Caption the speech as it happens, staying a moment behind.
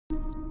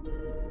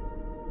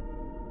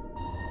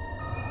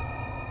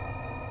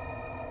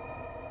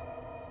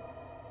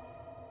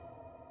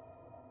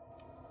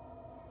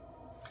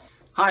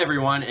Hi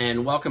everyone,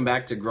 and welcome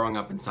back to Growing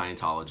Up in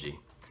Scientology.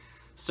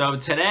 So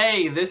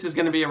today, this is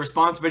going to be a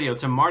response video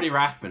to Marty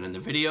Rathbun and the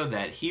video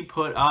that he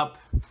put up,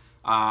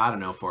 I don't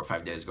know, 4 or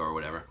 5 days ago or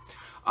whatever,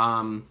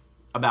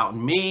 about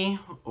me,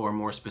 or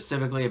more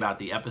specifically about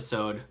the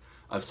episode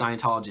of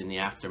Scientology in the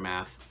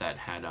Aftermath that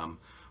had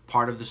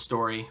part of the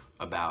story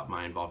about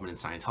my involvement in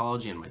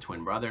Scientology and my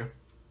twin brother.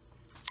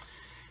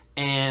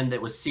 And it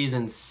was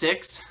season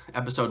 6,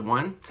 episode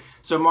 1.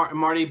 So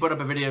Marty put up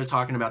a video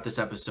talking about this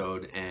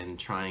episode and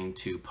trying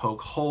to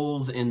poke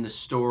holes in the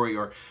story,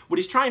 or what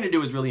he's trying to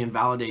do is really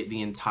invalidate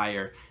the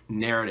entire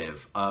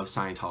narrative of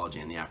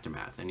Scientology and the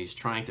Aftermath. And he's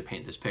trying to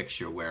paint this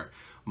picture where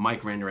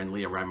Mike Rinder and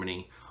Leah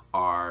Remini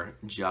are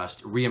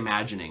just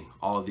reimagining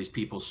all of these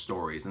people's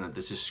stories, and that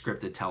this is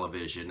scripted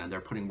television and they're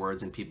putting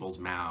words in people's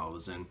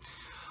mouths, and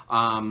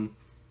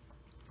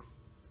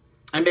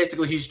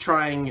basically he's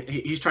trying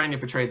to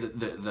portray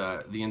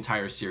the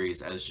entire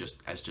series as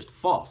just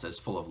false, as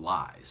full of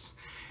lies.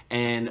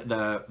 And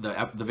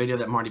the video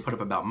that Marty put up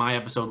about my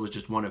episode was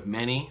just one of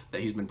many that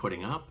he's been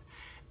putting up.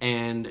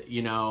 And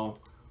you know,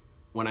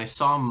 when I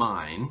saw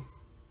mine,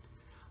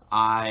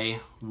 I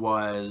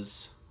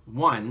was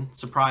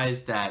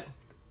surprised that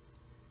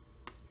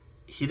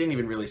he didn't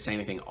even really say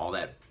anything all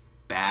that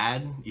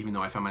bad, even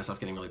though I found myself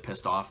getting really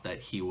pissed off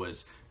that he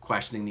was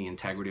questioning the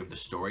integrity of the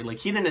story. Like,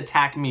 he didn't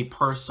attack me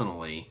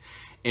personally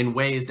in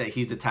ways that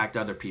he's attacked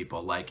other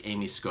people, like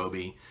Amy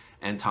Scobie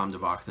and Tom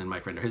DeVox and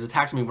Mike Rinder. His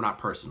attacks me were not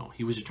personal.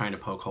 He was just trying to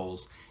poke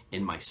holes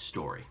in my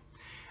story.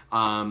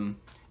 And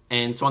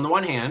so on the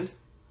one hand,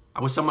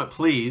 I was somewhat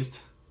pleased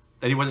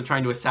that he wasn't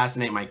trying to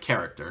assassinate my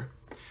character.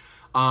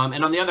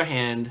 And on the other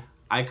hand,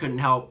 I couldn't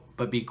help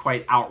but be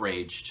quite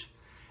outraged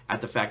at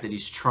the fact that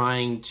he's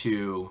trying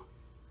to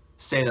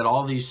say that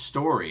all these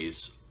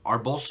stories are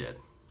bullshit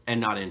and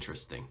not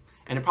interesting.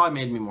 And it probably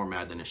made me more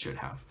mad than it should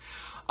have.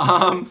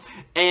 Some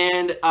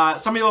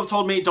people have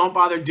told me, don't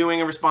bother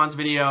doing a response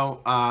video.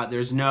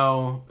 There's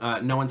no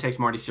one takes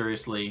Marty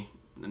seriously.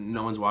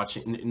 No one's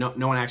watching.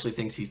 No one actually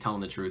thinks he's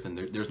telling the truth, and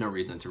there's no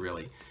reason to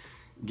really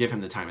give him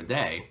the time of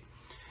day.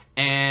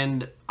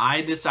 And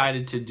I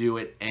decided to do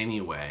it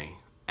anyway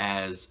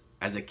as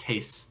a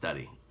case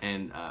study.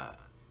 And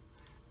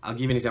I'll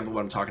give you an example of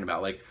what I'm talking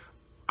about. Like,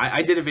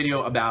 I did a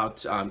video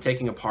about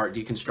taking apart,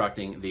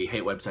 deconstructing the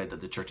hate website that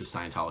the Church of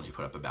Scientology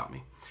put up about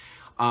me.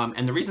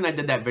 And the reason I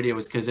did that video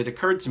is because it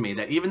occurred to me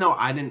that even though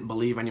I didn't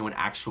believe anyone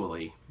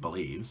actually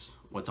believes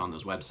what's on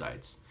those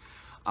websites,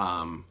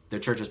 the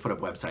Church has put up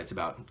websites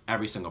about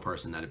every single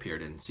person that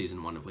appeared in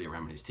season 1 of Leah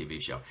Remini's TV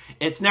show.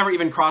 It's never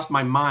even crossed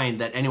my mind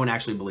that anyone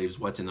actually believes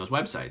what's in those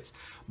websites.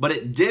 But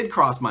it did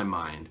cross my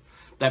mind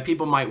that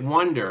people might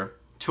wonder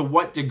to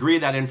what degree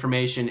that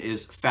information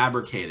is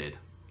fabricated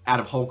out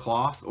of whole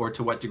cloth, or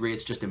to what degree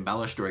it's just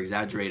embellished or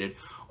exaggerated,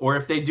 or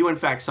if they do in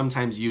fact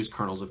sometimes use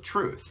kernels of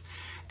truth.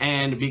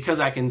 And because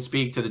I can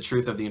speak to the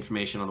truth of the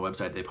information on the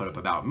website they put up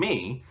about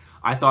me,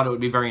 I thought it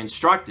would be very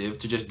instructive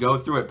to just go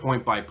through it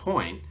point by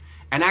point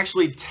and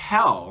actually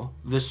tell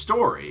the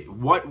story.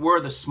 What were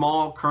the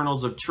small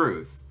kernels of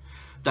truth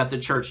that the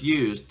Church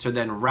used to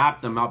then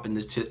wrap them up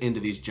into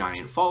these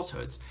giant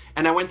falsehoods?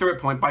 And I went through it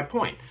point by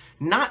point,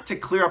 not to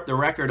clear up the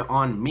record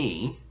on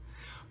me,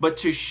 but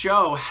to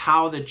show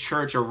how the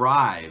Church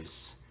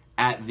arrives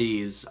at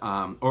these,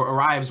 or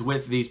arrives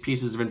with these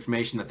pieces of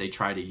information that they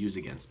try to use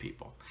against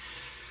people.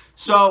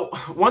 So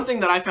one thing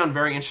that I found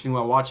very interesting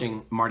while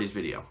watching Marty's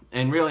video,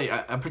 and really,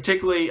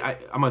 particularly,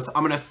 I'm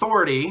an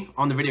authority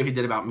on the video he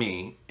did about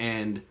me,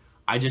 and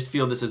I just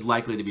feel this is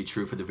likely to be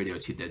true for the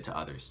videos he did to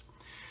others.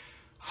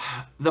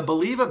 The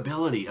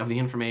believability of the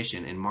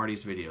information in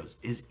Marty's videos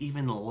is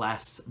even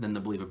less than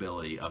the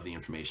believability of the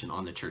information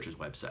on the Church's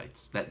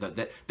websites,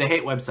 the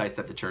hate websites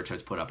that the Church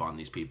has put up on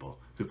these people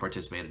who've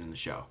participated in the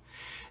show.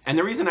 And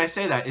the reason I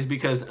say that is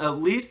because at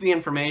least the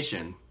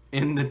information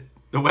in the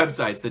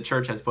websites the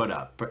Church has put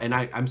up, and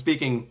I'm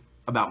speaking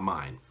about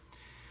mine,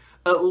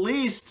 at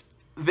least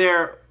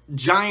they're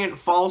giant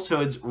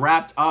falsehoods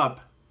wrapped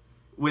up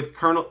with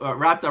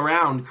wrapped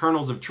around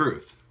kernels of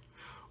truth.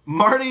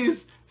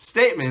 Marty's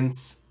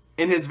statements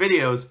in his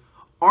videos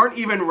aren't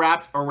even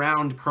wrapped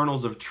around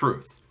kernels of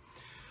truth.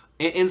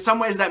 In some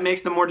ways that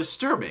makes them more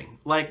disturbing.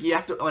 Like, you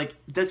have to, like,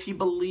 does he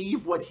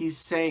believe what he's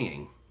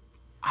saying?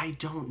 I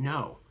don't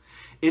know.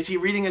 Is he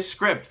reading a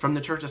script from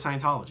the Church of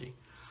Scientology?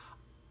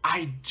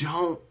 I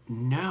don't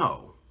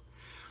know.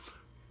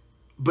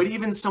 But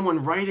even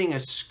someone writing a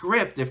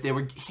script, if they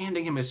were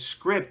handing him a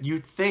script,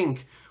 you'd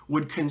think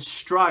would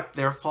construct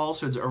their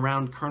falsehoods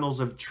around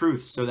kernels of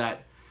truth so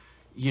that,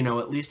 you know,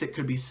 at least it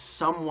could be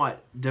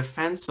somewhat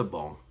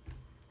defensible.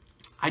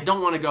 I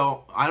don't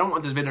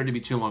want this video to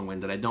be too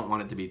long-winded. I don't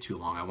want it to be too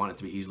long. I want it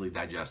to be easily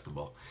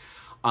digestible.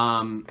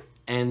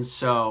 And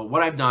so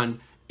what I've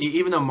done,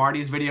 even though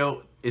Marty's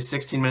video is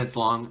 16 minutes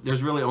long,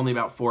 there's really only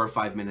about 4 or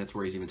 5 minutes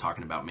where he's even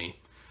talking about me.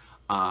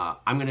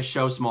 I'm going to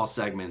show small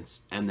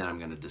segments, and then I'm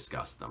going to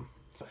discuss them.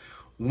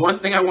 One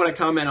thing I want to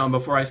comment on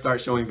before I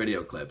start showing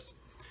video clips.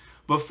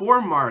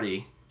 Before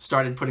Marty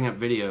started putting up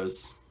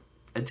videos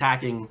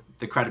attacking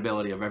the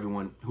credibility of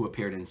everyone who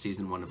appeared in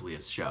season 1 of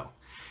Leah's show,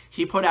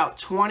 he put out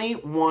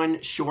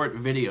 21 short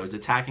videos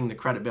attacking the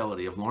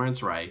credibility of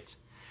Lawrence Wright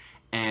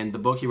and the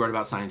book he wrote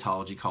about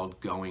Scientology called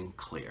Going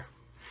Clear.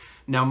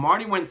 Now,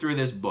 Marty went through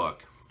this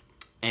book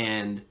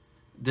and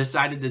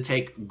decided to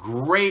take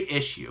great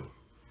issue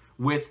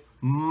with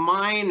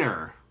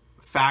minor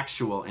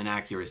factual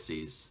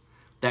inaccuracies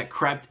that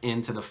crept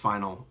into the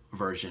final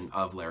version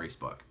of Larry's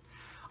book.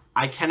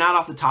 I cannot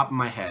off the top of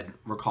my head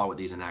recall what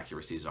these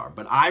inaccuracies are,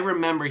 but I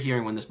remember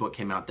hearing when this book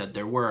came out that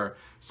there were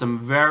some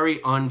very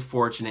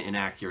unfortunate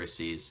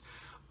inaccuracies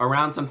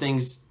around some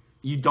things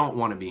you don't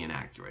want to be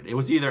inaccurate. It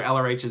was either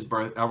L.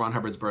 Ron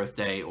Hubbard's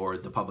birthday or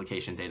the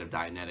publication date of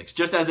Dianetics,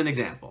 just as an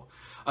example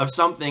of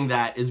something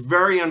that is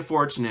very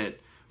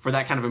unfortunate for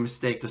that kind of a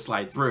mistake to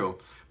slide through,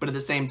 but at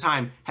the same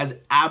time has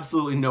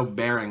absolutely no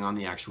bearing on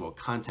the actual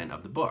content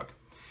of the book.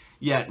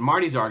 Yet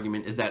Marty's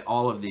argument is that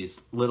all of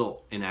these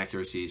little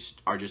inaccuracies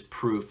are just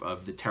proof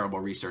of the terrible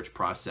research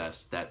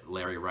process that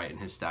Larry Wright and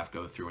his staff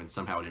go through, and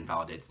somehow it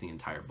invalidates the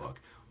entire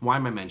book. Why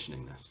am I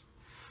mentioning this?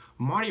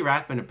 Marty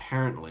Rathbun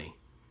apparently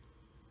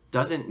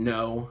doesn't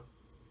know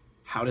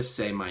how to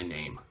say my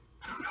name.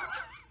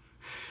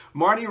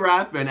 Marty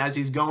Rathbun, as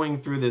he's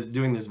going through this,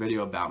 doing this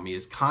video about me,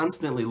 is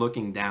constantly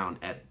looking down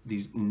at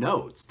these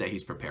notes that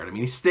he's prepared. I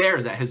mean, he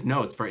stares at his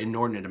notes for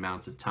inordinate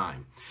amounts of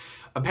time.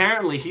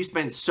 Apparently, he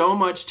spent so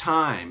much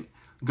time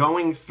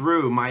going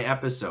through my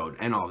episode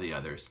and all the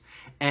others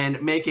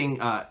and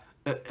making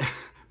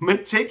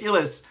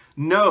meticulous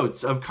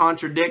notes of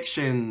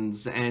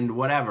contradictions and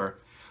whatever,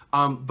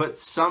 but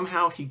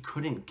somehow he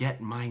couldn't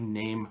get my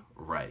name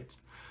right.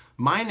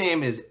 My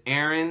name is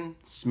Aaron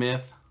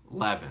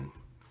Smith-Levin.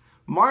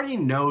 Marty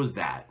knows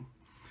that.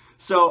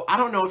 So I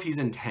don't know if he's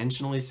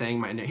intentionally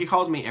saying my name. He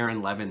calls me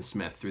Aaron Levin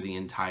Smith through the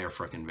entire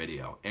frickin'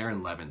 video.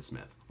 Aaron Levin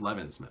Smith.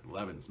 Levin Smith.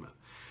 Levin Smith.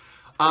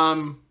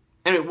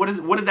 Anyway, what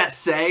does that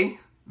say?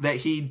 That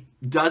he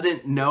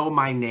doesn't know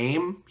my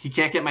name? He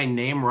can't get my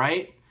name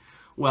right?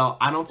 Well,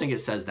 I don't think it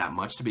says that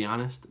much, to be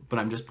honest, but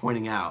I'm just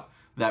pointing out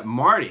that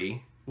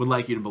Marty would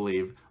like you to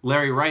believe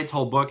Larry Wright's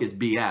whole book is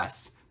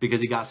BS because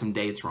he got some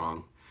dates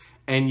wrong.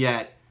 And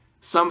yet,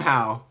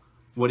 somehow,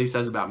 what he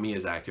says about me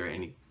is accurate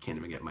and he can't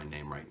even get my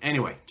name right.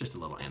 Anyway, just a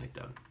little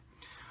anecdote.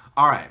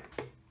 All right,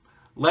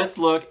 let's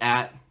look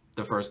at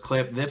the first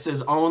clip. This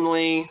is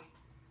only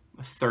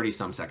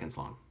 30-some seconds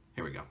long.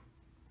 Here we go.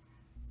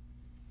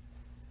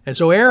 And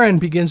so Aaron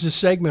begins his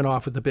segment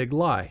off with a big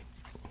lie.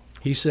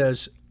 He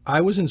says,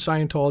 I was in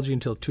Scientology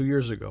until 2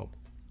 years ago.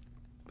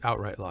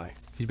 Outright lie.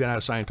 He's been out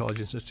of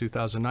Scientology since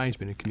 2009. He's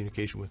been in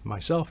communication with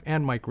myself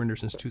and Mike Rinder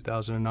since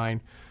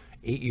 2009.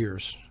 8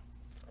 years.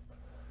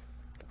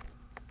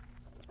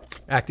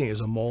 Acting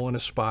as a mole and a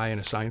spy in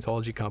a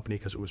Scientology company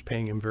because it was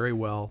paying him very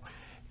well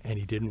and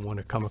he didn't want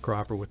to come a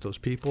cropper with those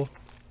people.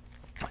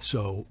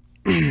 So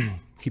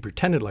he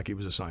pretended like he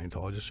was a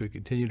Scientologist so he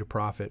could continue to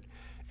profit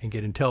and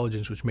get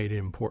intelligence, which made it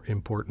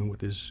important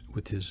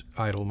with his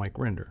idol, Mike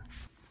Rinder.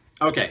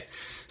 Okay,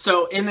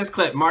 so in this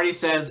clip, Marty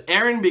says,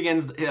 Aaron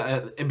begins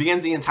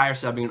the entire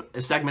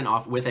segment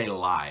off with a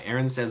lie.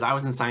 Aaron says, I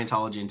was in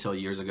Scientology until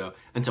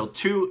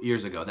 2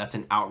 years ago. That's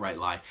an outright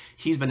lie.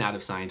 He's been out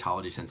of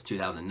Scientology since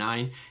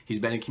 2009. He's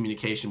been in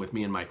communication with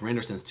me and Mike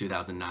Rinder since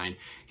 2009.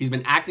 He's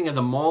been acting as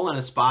a mole and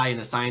a spy in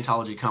a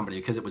Scientology company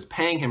because it was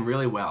paying him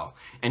really well,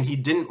 and he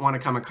didn't want to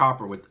come a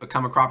cropper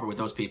with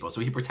those people.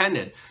 So he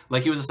pretended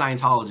like he was a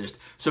Scientologist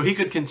so he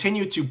could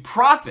continue to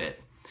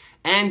profit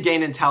and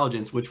gain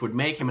intelligence, which would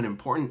make him an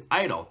important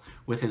idol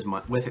with his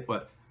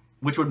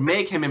which would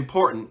make him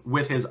important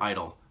with his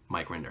idol,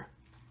 Mike Rinder.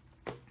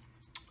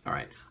 All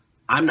right,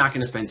 I'm not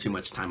going to spend too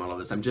much time on all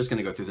this. I'm just going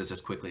to go through this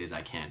as quickly as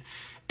I can.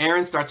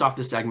 Aaron starts off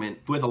the segment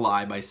with a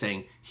lie by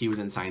saying he was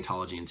in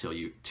Scientology until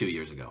 2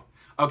 years ago.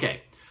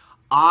 Okay,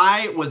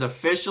 I was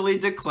officially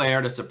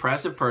declared a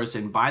suppressive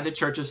person by the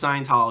Church of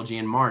Scientology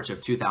in March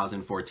of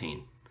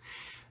 2014.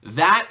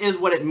 That is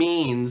what it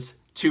means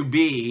to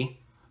be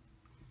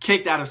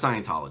kicked out of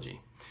Scientology.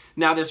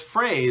 Now, this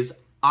phrase,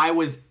 I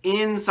was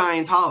in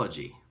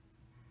Scientology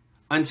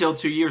until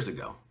 2 years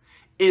ago,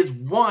 is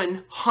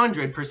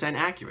 100%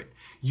 accurate.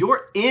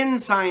 You're in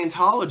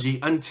Scientology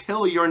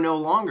until you're no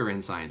longer in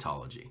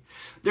Scientology.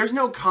 There's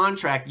no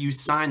contract you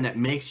sign that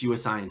makes you a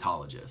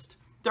Scientologist.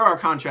 There are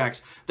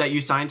contracts that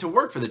you sign to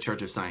work for the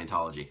Church of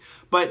Scientology,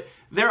 but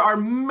there are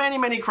many,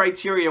 many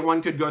criteria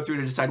one could go through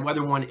to decide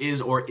whether one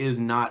is or is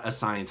not a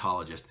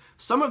Scientologist.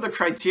 Some of the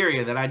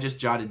criteria that I just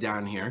jotted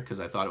down here because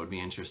I thought it would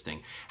be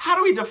interesting. How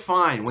do we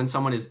define when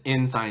someone is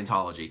in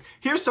Scientology?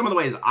 Here's some of the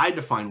ways I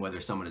define whether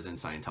someone is in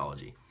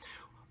Scientology.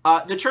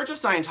 The Church of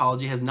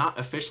Scientology has not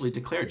officially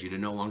declared you to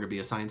no longer be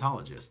a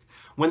Scientologist.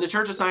 When the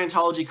Church of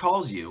Scientology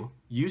calls you,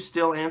 you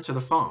still answer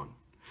the phone.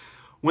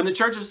 When the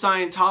Church of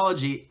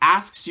Scientology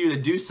asks you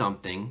to do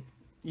something,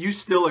 you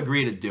still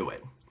agree to do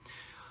it.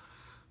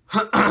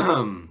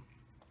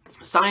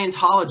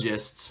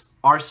 Scientologists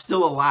are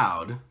still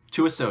allowed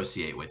to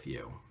associate with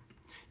you.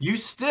 You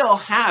still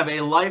have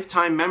a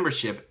lifetime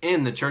membership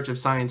in the Church of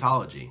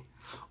Scientology.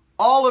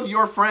 All of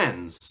your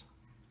friends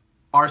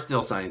are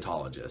still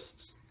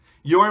Scientologists.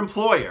 Your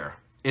employer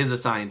is a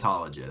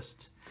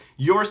Scientologist.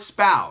 Your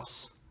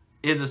spouse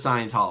is a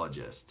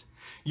Scientologist.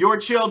 Your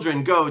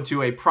children go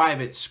to a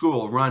private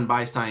school run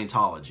by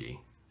Scientology,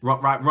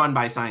 run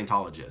by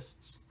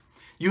Scientologists.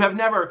 You have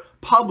never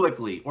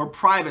publicly or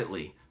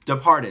privately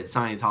departed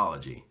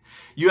Scientology.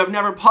 You have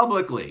never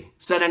publicly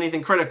said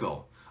anything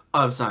critical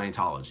of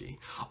Scientology.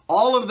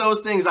 All of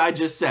those things I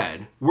just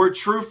said were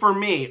true for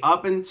me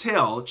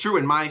true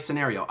in my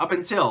scenario, up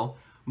until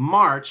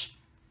March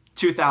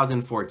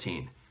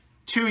 2014.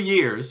 2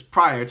 years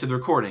prior to the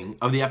recording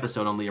of the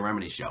episode on Leah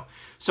Remini show.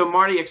 So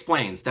Marty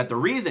explains that the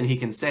reason he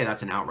can say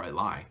that's an outright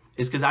lie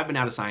is because I've been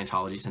out of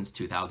Scientology since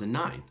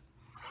 2009.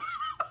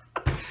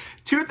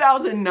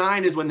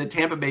 2009 is when the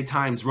Tampa Bay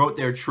Times wrote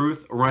their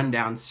Truth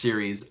Rundown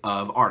series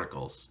of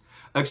articles,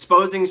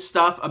 exposing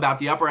stuff about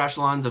the upper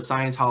echelons of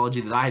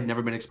Scientology that I had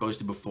never been exposed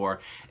to before.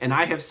 And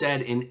I have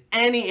said in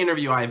any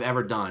interview I've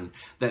ever done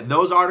that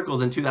those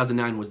articles in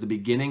 2009 was the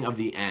beginning of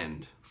the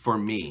end for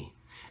me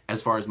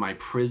as far as my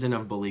prison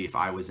of belief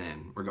I was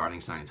in regarding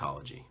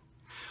Scientology.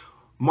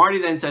 Marty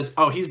then says,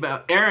 oh,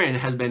 Aaron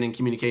has been in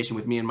communication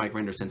with me and Mike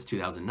Rinder since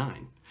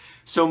 2009.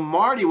 So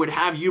Marty would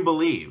have you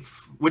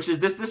believe, which is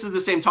this is the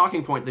same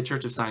talking point the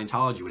Church of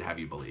Scientology would have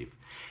you believe.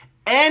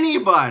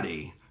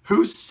 Anybody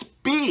who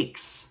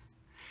speaks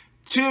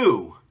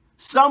to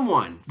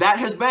someone that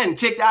has been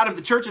kicked out of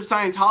the Church of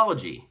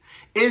Scientology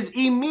is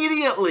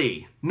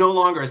immediately no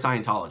longer a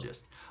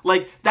Scientologist.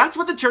 Like, that's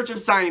what the Church of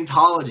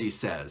Scientology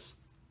says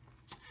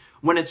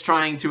when it's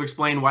trying to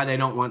explain why they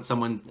don't want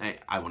someone,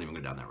 I won't even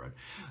go down that road.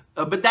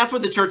 But that's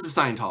what the Church of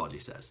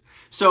Scientology says.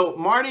 So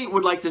Marty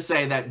would like to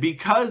say that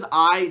because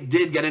I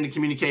did get into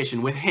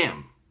communication with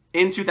him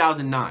in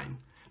 2009,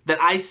 that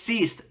I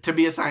ceased to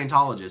be a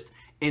Scientologist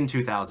in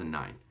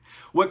 2009.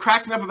 What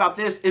cracks me up about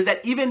this is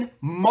that even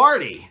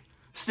Marty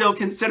still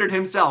considered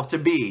himself to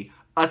be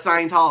a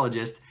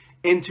Scientologist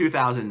in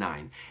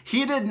 2009.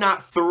 He did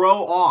not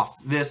throw off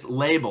this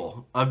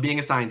label of being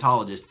a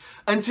Scientologist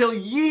until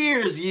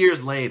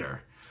years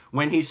later,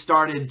 when he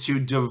started to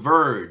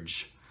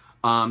diverge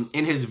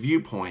in his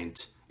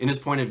viewpoint, in his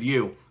point of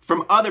view,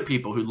 from other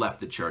people who left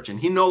the church. And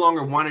he no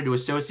longer wanted to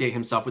associate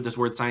himself with this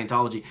word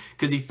Scientology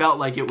because he felt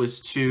like it was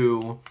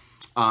too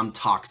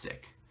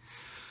toxic.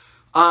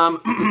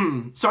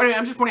 So anyway,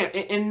 I'm just pointing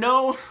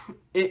out,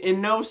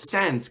 in no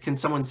sense can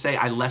someone say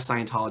I left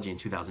Scientology in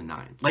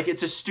 2009. Like,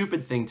 it's a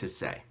stupid thing to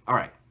say. All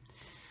right.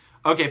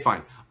 Okay,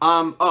 fine.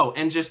 Oh,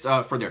 and just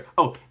further.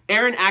 Oh,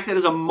 Aaron acted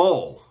as a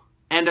mole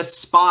and a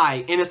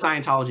spy in a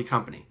Scientology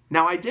company.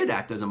 Now, I did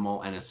act as a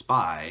mole and a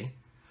spy,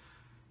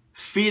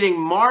 feeding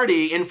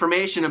Marty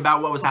information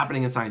about what was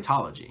happening in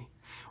Scientology.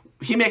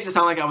 He makes it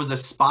sound like I was a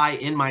spy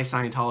in my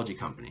Scientology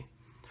company.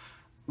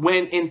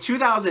 When in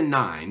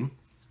 2009,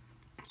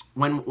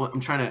 when I'm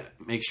trying to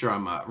make sure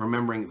I'm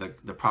remembering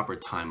the proper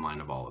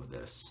timeline of all of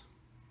this.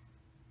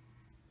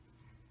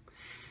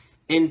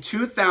 In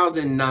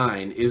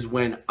 2009 is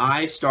when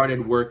I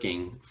started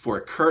working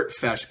for Kurt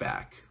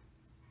Feshbach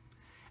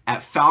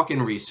at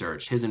Falcon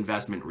Research, his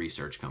investment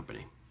research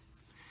company,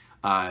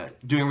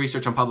 doing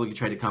research on publicly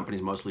traded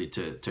companies, mostly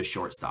to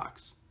short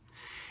stocks.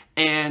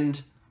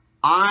 And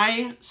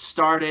I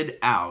started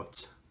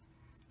out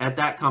at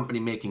that company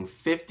making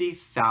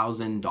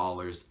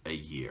 $50,000 a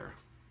year.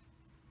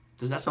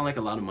 Does that sound like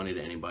a lot of money to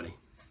anybody?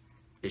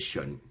 It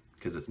shouldn't,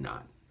 because it's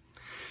not.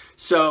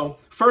 So,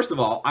 first of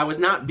all, I was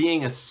not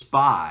being a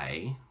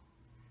spy.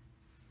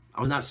 I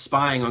was not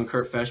spying on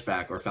Kurt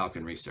Feshbach or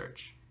Falcon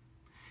Research.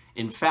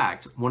 In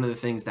fact, one of the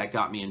things that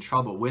got me in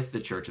trouble with the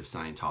Church of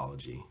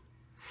Scientology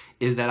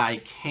is that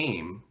I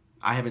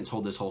haven't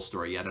told this whole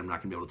story yet, I'm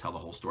not going to be able to tell the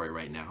whole story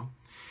right now,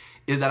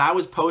 is that I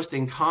was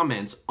posting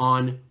comments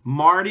on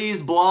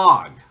Marty's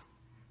blog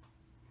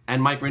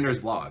and Mike Rinder's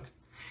blog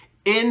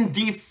in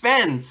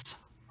defense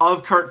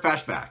of Kurt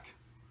Feshbach.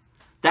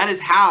 That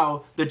is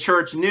how the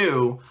church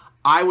knew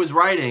I was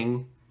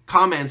writing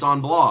comments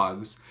on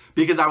blogs,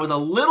 because I was a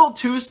little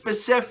too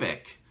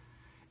specific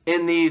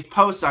in these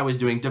posts I was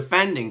doing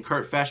defending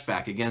Kurt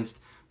Feshbach against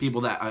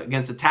people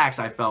against attacks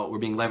I felt were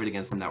being levied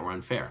against them that were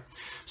unfair.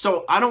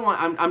 So I don't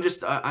want, I'm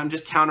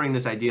just countering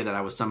this idea that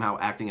I was somehow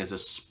acting as a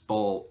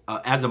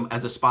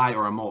spy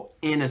or a mole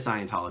in a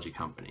Scientology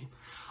company.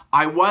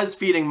 I was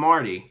feeding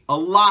Marty a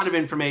lot of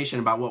information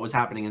about what was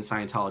happening in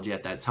Scientology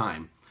at that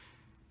time.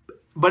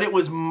 But it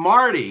was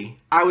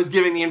Marty I was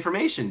giving the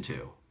information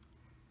to,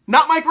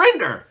 not Mike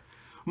Rinder.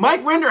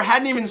 Mike Rinder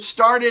hadn't even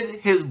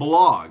started his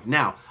blog.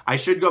 Now, I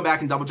should go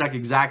back and double check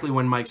exactly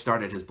when Mike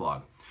started his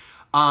blog.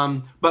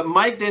 But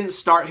Mike didn't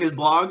start his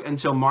blog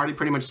until Marty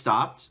pretty much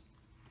stopped.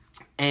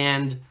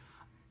 And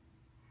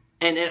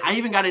I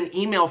even got an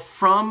email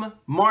from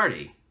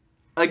Marty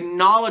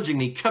acknowledging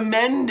me,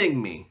 commending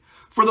me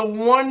for the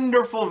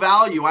wonderful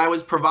value I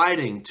was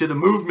providing to the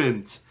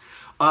movement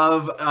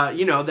of,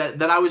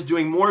 that I was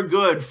doing more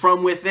good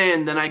from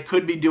within than I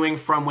could be doing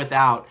from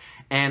without.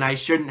 And I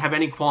shouldn't have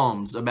any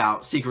qualms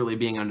about secretly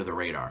being under the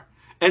radar.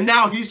 And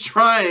now he's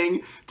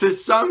trying to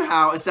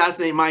somehow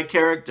assassinate my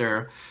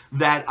character,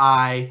 that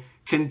I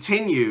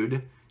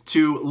continued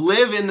to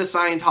live in the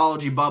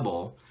Scientology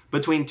bubble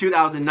between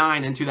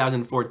 2009 and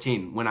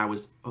 2014 when I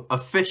was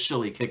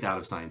officially kicked out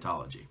of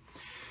Scientology.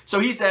 So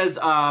he says,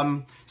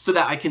 so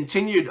that I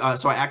continued,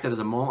 so I acted as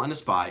a mole and a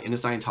spy in a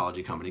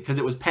Scientology company because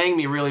it was paying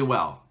me really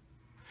well.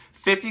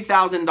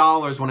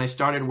 $50,000 when I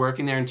started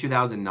working there in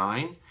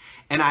 2009,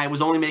 and I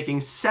was only making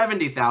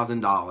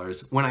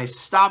 $70,000 when I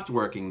stopped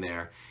working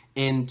there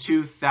in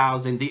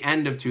the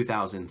end of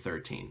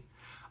 2013.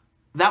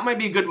 That might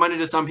be good money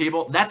to some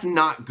people. That's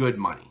not good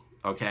money,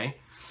 okay?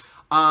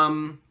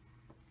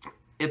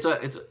 It's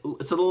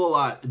a little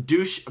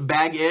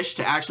douchebag-ish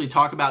to actually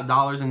talk about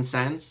dollars and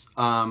cents,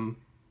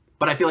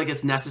 but I feel like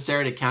it's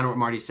necessary to counter what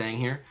Marty's saying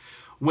here.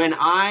 When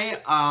I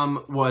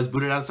was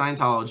booted out of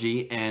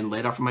Scientology and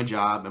laid off from my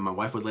job, and my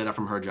wife was laid off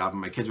from her job, and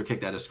my kids were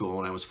kicked out of school,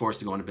 and I was forced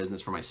to go into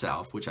business for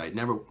myself, which I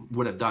never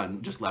would have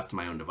done, just left to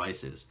my own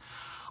devices,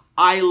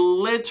 I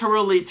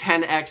literally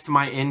 10x'd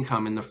my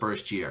income in the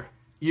first year.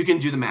 You can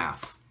do the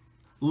math.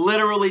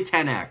 Literally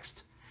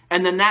 10x'd.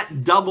 And then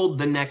that doubled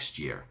the next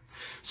year.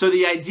 So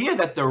the idea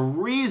that the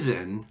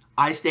reason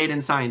I stayed in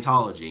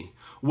Scientology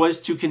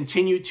was to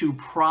continue to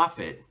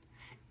profit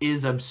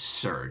is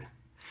absurd.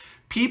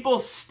 People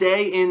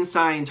stay in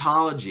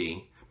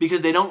Scientology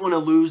because they don't want to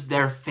lose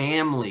their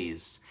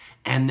families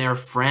and their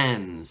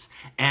friends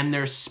and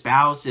their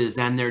spouses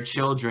and their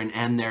children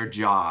and their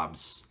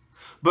jobs.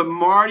 But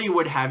Marty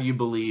would have you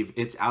believe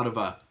it's out of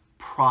a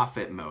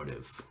profit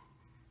motive.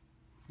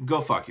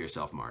 Go fuck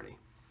yourself, Marty.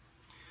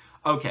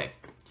 Okay.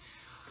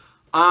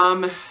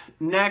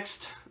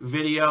 Next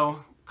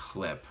video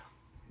clip.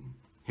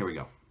 Here we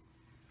go.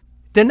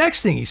 The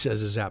next thing he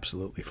says is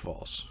absolutely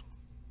false.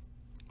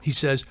 He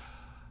says,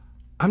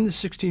 I'm the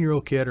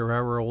 16-year-old kid, or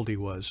however old he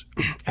was,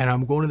 and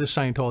I'm going to the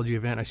Scientology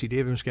event. I see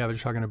David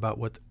Miscavige talking about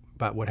what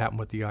happened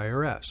with the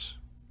IRS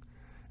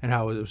and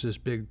how it was this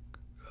big,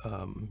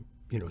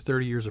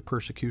 30 years of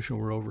persecution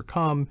were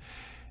overcome,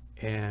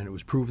 and it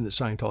was proven that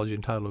Scientology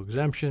entitled to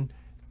exemption,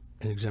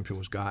 and exemption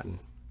was gotten,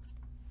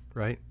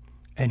 right?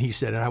 And he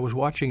said, and I was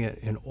watching it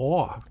in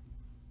awe,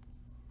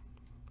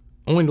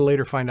 only to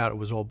later find out it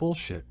was all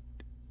bullshit.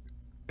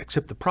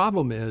 Except the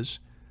problem is,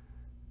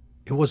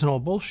 it wasn't all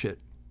bullshit.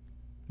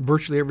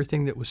 Virtually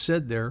everything that was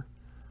said there,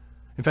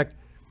 in fact,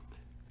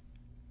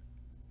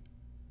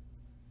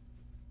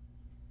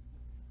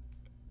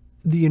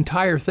 the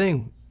entire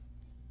thing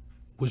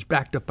was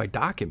backed up by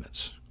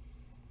documents,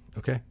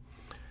 okay?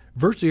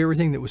 Virtually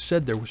everything that was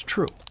said there was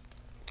true,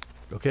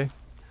 okay?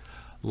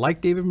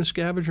 Like David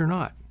Miscavige or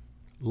not,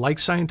 like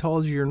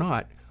Scientology or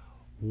not,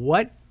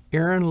 what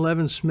Aaron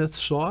Levin Smith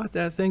saw at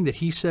that thing that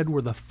he said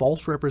were the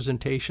false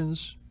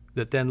representations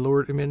that then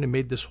lured him in and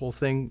made this whole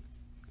thing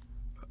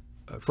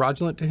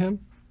fraudulent to him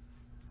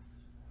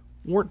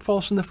weren't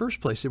false in the first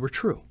place. They were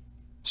true.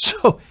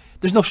 So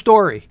there's no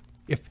story.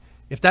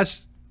 If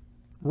that's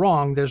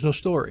wrong, there's no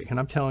story. And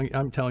I'm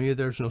telling you,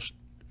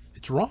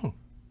 it's wrong.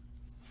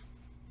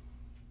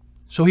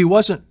 So he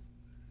wasn't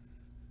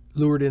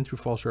lured in through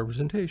false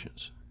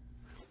representations.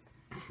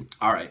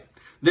 All right.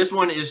 This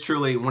one is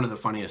truly one of the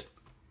funniest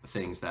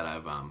things that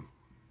I've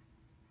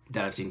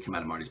seen come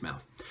out of Marty's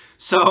mouth.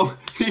 So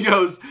he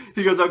goes,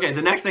 okay,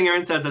 the next thing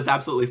Aaron says that's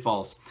absolutely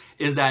false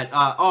is that,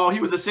 he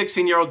was a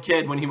 16-year-old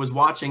kid when he was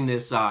watching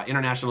this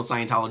international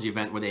Scientology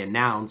event where they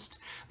announced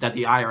that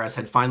the IRS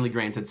had finally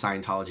granted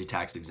Scientology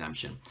tax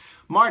exemption.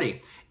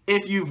 Marty,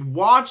 if you've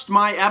watched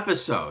my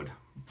episode,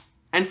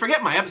 and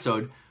forget my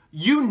episode,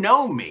 you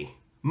know me.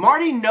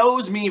 Marty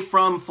knows me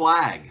from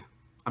Flag.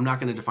 I'm not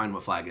going to define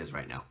what Flag is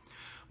right now.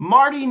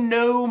 Marty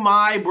knew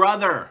my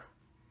brother.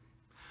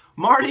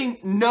 Marty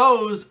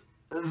knows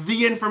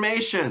the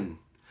information.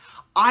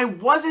 I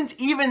wasn't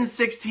even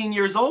 16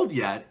 years old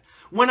yet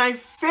when I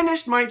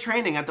finished my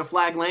training at the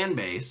Flag Land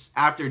Base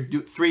after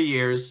 3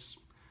 years,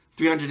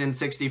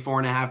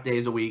 364.5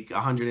 days a week,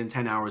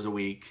 110 hours a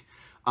week,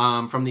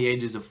 from the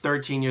ages of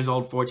 13 years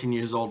old, 14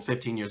 years old,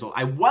 15 years old.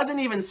 I wasn't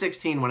even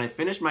 16 when I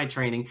finished my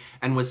training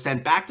and was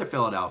sent back to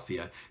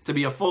Philadelphia to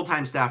be a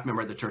full-time staff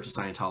member at the Church of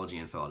Scientology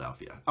in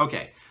Philadelphia.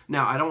 Okay,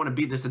 now I don't want to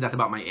beat this to death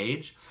about my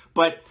age,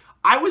 but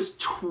I was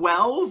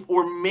 12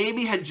 or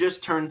maybe had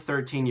just turned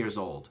 13 years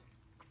old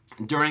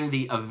during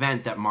the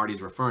event that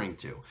Marty's referring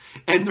to.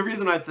 And the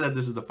reason I said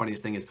this is the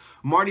funniest thing is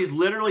Marty's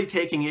literally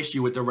taking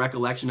issue with the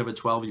recollection of a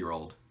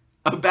 12-year-old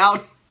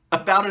about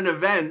an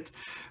event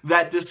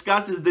that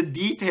discusses the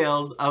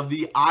details of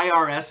the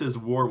IRS's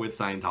war with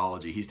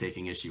Scientology. He's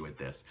taking issue with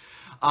this.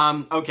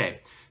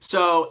 Okay.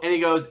 So, and he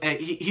goes, and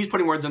he's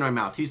putting words in my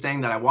mouth. He's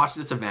saying that I watched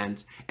this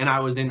event and I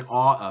was in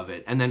awe of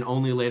it, and then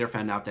only later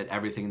found out that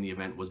everything in the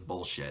event was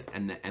bullshit,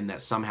 and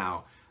that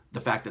somehow the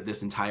fact that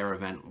this entire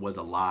event was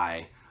a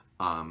lie,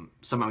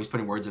 somehow he's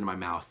putting words in my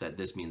mouth that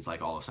this means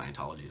like all of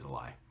Scientology is a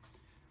lie.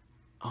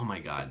 Oh my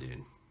God,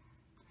 dude.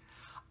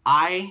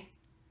 I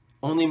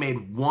only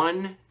made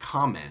one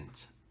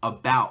comment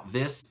about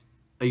this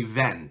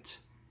event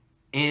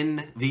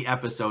in the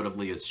episode of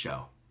Leah's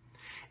show.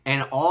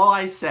 And all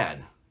I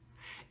said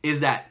is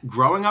that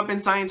growing up in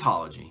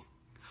Scientology,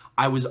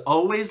 I was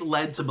always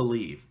led to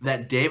believe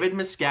that David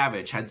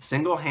Miscavige had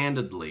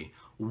single-handedly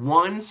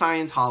won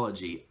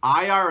Scientology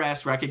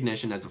IRS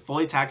recognition as a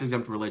fully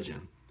tax-exempt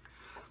religion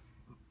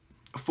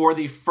for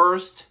the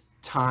first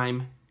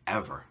time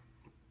ever.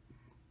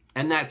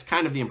 And that's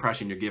kind of the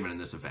impression you're given in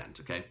this event,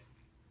 okay?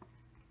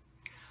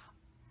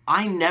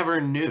 I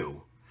never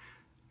knew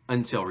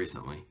until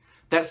recently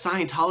that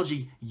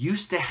Scientology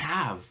used to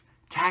have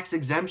tax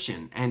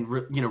exemption and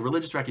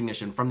religious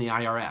recognition from the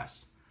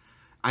IRS.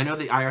 I know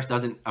the IRS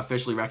doesn't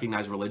officially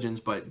recognize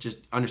religions, but just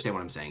understand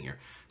what I'm saying here.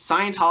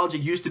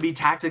 Scientology used to be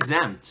tax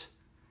exempt.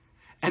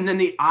 And then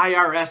the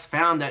IRS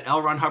found that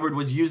L. Ron Hubbard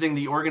was using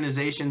the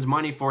organization's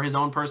money for his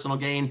own personal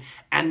gain,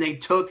 and they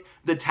took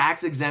the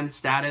tax exempt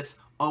status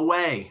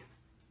away.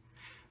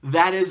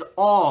 That is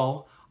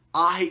all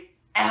I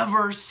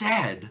ever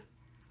said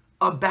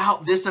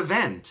about this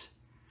event.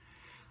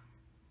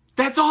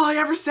 That's all I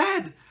ever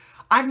said.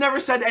 I've never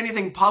said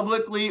anything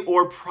publicly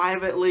or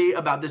privately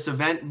about this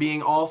event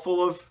being all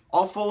full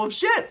of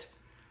shit.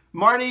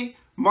 Marty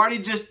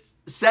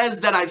just says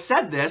that I've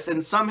said this,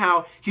 and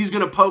somehow he's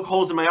going to poke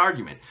holes in my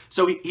argument.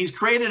 So he's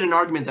created an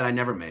argument that I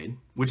never made,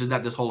 which is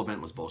that this whole event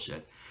was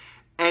bullshit.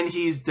 And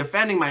he's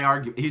defending my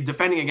argument. He's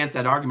defending against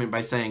that argument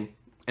by saying,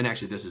 and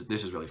actually this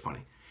is really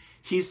funny.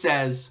 He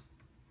says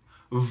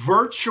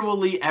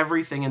virtually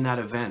everything in that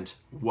event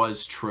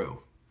was true.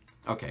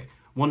 Okay.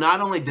 Well,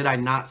 not only did I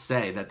not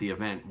say that the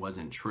event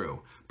wasn't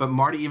true, but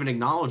Marty even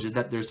acknowledges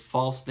that there's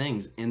false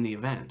things in the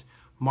event.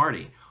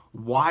 Marty,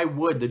 why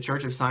would the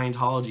Church of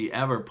Scientology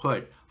ever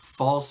put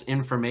false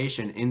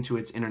information into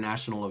its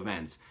international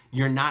events?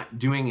 You're not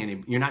doing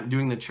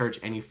the church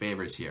any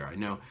favors here. I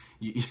know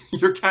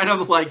you're kind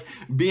of like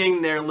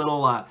being their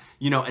little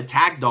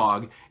attack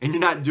dog, and you're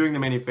not doing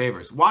them any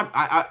favors.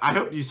 I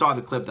hope you saw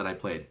the clip that I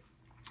played,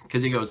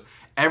 because he goes,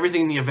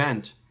 everything in the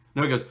event.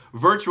 No, he goes,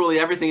 virtually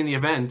everything in the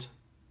event.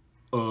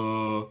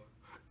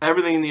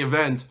 Everything in the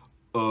event,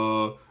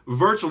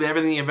 virtually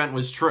everything in the event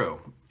was true.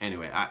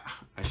 Anyway, I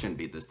shouldn't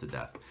beat this to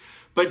death.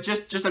 But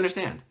just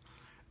understand,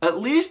 at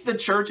least the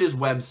church's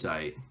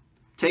website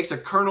takes a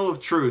kernel of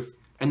truth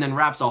and then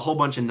wraps a whole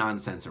bunch of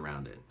nonsense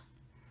around it.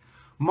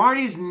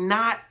 Marty's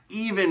not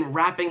even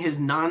wrapping his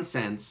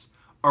nonsense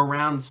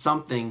around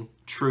something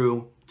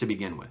true to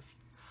begin with.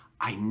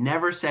 I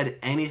never said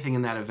anything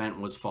in that event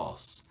was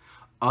false,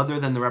 other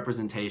than the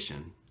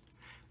representation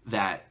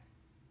that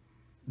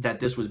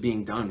this was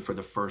being done for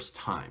the first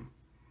time,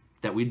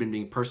 that we'd been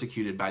being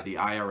persecuted by the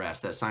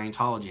IRS, that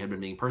Scientology had been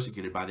being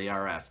persecuted by the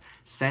IRS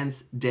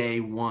since day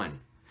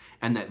one,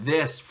 and that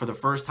this, for the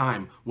first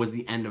time, was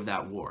the end of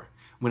that war,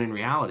 when in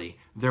reality,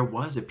 there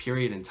was a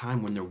period in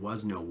time when there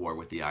was no war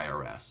with the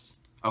IRS.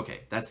 Okay,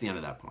 that's the end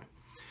of that point.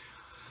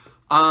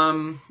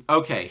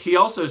 Okay, he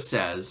also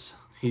says,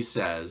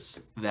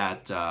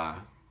 that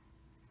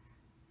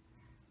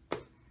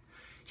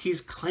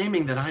he's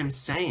claiming that I'm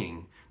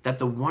saying that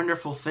the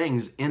wonderful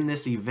things in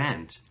this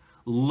event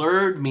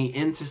lured me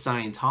into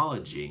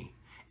Scientology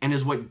and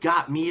is what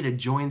got me to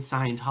join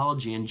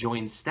Scientology and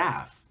join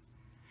staff.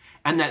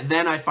 And that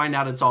then I find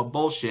out it's all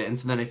bullshit, and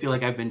so then I feel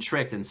like I've been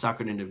tricked and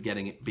suckered into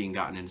being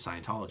gotten into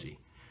Scientology.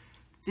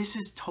 This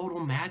is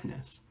total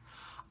madness.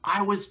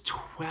 I was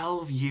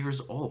 12 years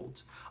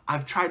old.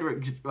 I've tried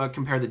to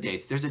compare the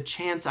dates. There's a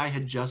chance I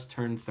had just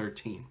turned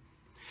 13.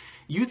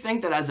 You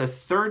think that as a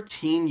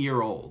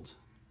 13-year-old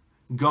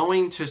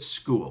going to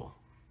school,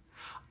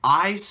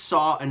 I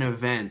saw an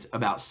event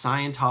about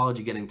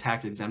Scientology getting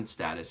tax-exempt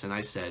status, and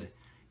I said,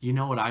 you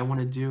know what I want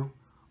to do?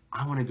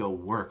 I want to go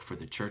work for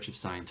the Church of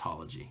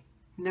Scientology.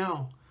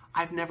 No,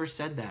 I've never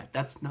said that.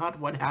 That's not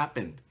what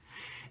happened.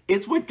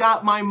 It's what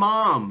got my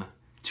mom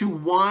to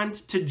want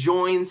to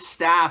join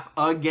staff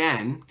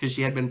again, because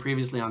she had been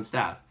previously on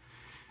staff.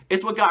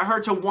 It's what got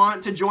her to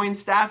want to join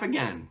staff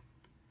again.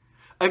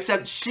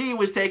 Except she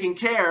was taking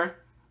care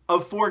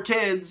of 4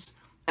 kids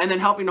and then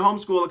helping to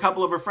homeschool a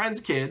couple of her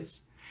friends'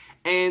 kids.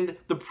 And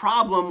the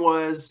problem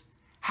was,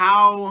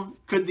 how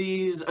could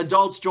these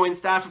adults join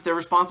staff if they're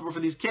responsible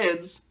for these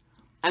kids?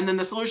 And then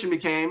the solution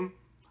became,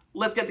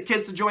 let's get the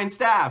kids to join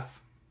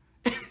staff.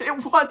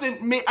 It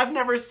wasn't me. I've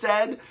never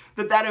said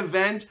that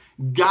event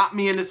got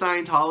me into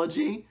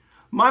Scientology.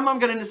 My mom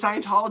got into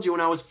Scientology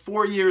when I was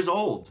 4 years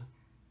old.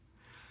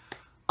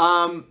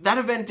 That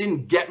event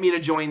didn't get me to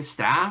join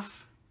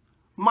staff.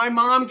 My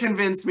mom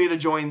convinced me to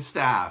join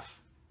staff.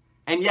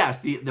 And yes,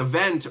 the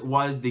event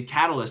was the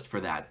catalyst for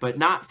that, but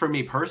not for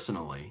me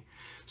personally.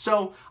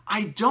 So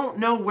I don't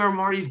know where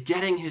Marty's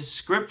getting his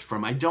script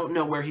from. I don't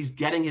know where he's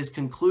getting his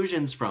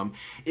conclusions from.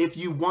 If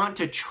you want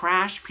to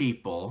trash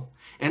people,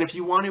 and if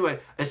you want to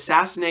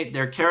assassinate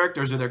their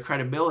characters or their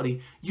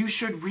credibility, you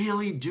should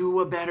really do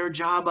a better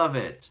job of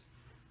it.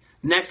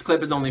 Next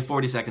clip is only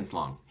 40 seconds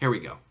long. Here we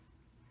go.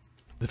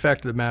 The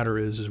fact of the matter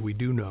is we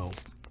do know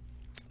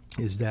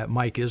is that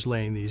Mike is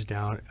laying these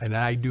down, and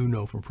I do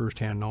know from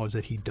firsthand knowledge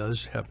that he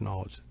does have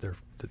knowledge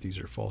that these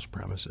are false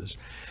premises.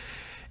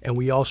 And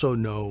we also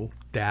know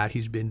that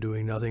he's been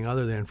doing nothing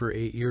other than for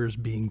 8 years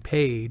being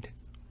paid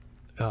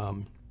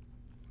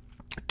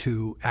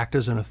to act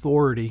as an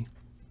authority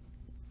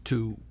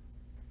to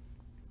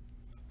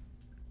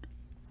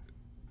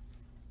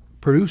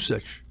produce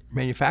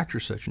manufacture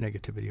such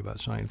negativity about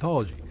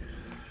Scientology.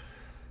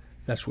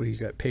 That's what he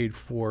got paid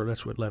for.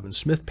 That's what Levin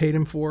Smith paid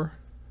him for.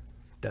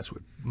 That's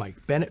what Mike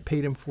Bennett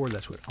paid him for.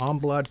 That's what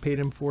Omblad paid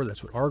him for.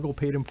 That's what Argel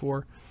paid him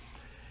for.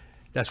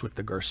 That's what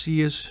the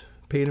Garcias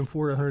paid him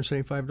for,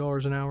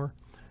 $175 an hour.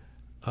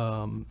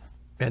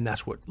 And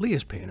that's what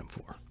Leah's paying him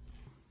for.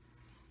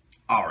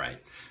 All right.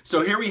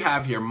 So here we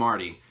have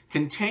Marty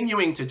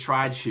continuing to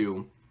try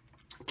to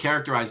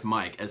characterize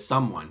Mike as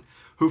someone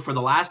who for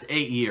the last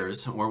 8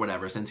 years or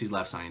whatever, since he's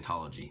left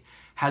Scientology,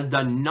 has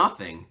done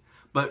nothing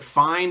but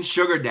find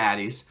sugar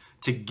daddies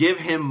to give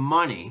him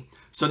money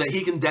so that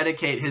he can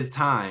dedicate his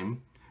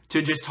time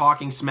to just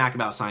talking smack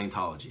about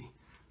Scientology.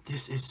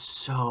 This is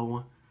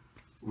so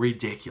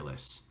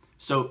ridiculous.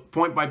 So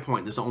point by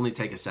point, this will only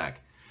take a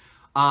sec.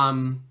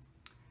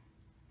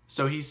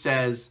 So he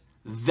says,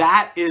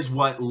 that is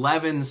what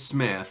Levin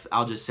Smith,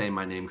 I'll just say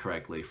my name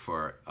correctly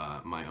for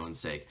my own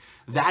sake.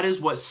 That is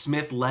what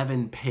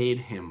Smith-Levin paid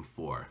him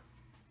for.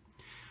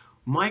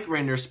 Mike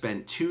Rinder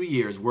spent 2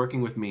 years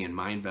working with me in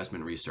my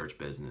investment research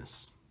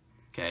business.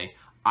 Okay,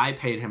 I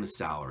paid him a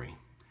salary.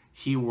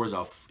 He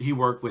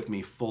worked with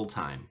me full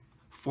time,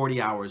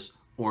 40 hours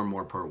or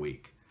more per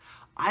week.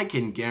 I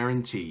can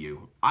guarantee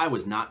you, I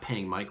was not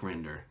paying Mike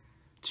Rinder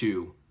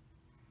to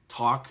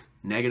talk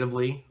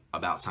negatively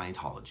about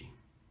Scientology.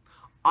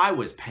 I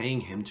was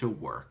paying him to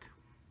work,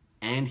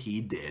 and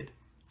he did,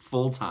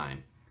 full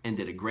time, and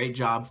did a great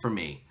job for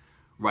me,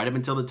 right up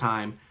until the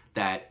time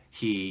that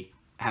he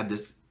had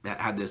this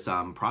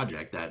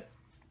project that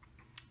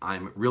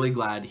I'm really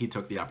glad he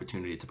took the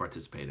opportunity to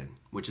participate in,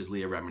 which is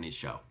Leah Remini's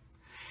show.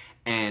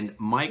 And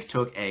Mike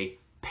took a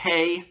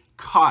pay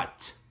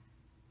cut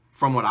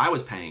from what I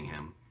was paying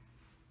him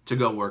to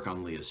go work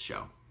on Leah's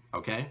show,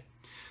 okay?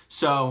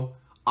 So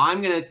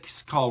I'm gonna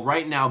call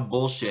right now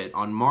bullshit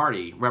on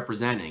Marty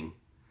representing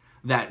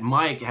that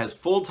Mike has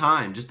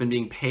full-time just been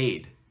being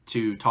paid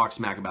to talk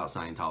smack about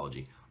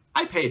Scientology.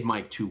 I paid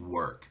Mike to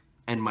work,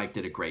 and Mike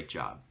did a great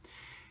job.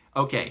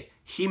 Okay,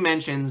 he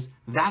mentions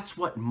that's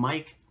what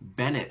Mike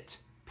Bennett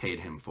paid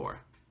him for.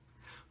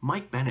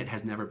 Mike Bennett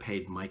has never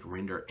paid Mike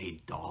Rinder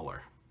 $1.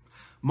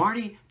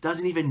 Marty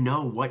doesn't even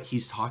know what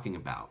he's talking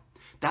about.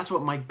 That's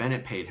what Mike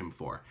Bennett paid him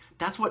for.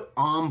 That's what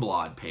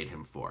Omblad paid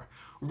him for.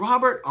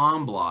 Robert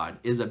Omblad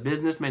is a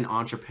businessman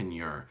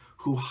entrepreneur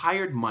who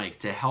hired Mike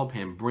to help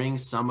him bring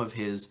some of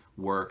his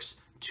works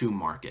to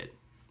market.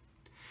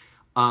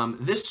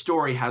 This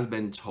story has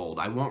been told.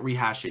 I won't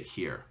rehash it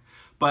here.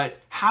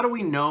 But how do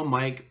we know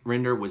Mike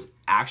Rinder was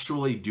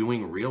actually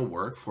doing real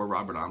work for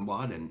Robert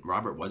Omblad and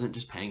Robert wasn't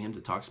just paying him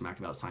to talk smack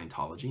about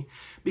Scientology?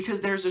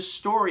 Because there's a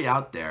story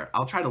out there,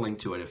 I'll try to link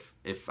to it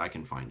if I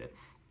can find it,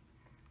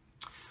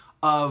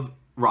 of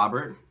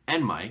Robert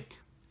and Mike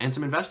and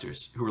some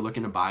investors who were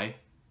looking to buy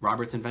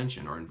Robert's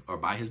invention or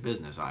buy his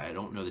business. I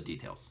don't know the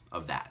details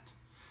of that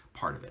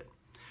part of it.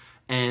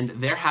 And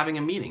they're having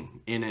a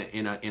meeting in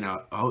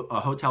a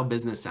hotel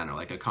business center,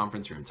 like a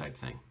conference room type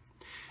thing.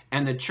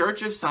 And the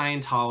Church of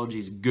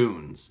Scientology's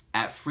goons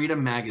at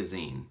Freedom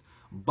Magazine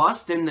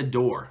bust in the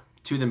door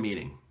to the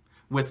meeting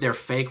with their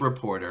fake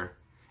reporter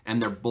and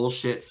their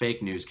bullshit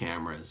fake news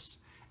cameras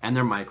and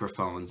their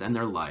microphones and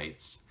their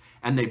lights.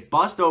 And they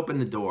bust open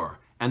the door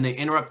and they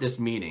interrupt this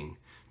meeting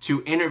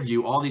to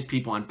interview all these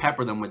people and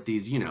pepper them with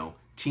these,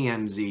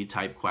 TMZ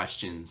type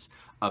questions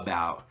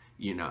about,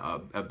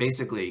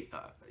 basically,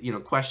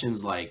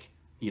 questions like,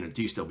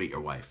 do you still beat your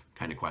wife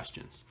kind of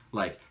questions.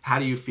 Like, how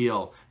do you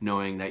feel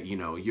knowing that,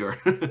 you're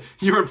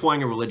you're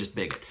employing a religious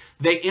bigot?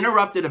 They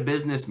interrupted a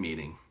business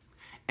meeting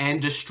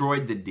and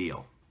destroyed the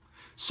deal.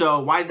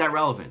 So why is that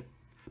relevant?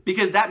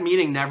 Because that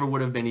meeting never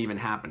would have been even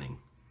happening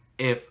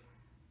if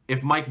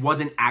Mike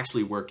wasn't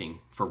actually working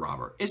for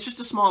Robert. It's just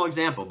a small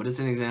example, but it's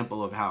an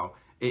example of how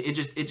it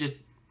just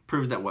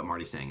proves that what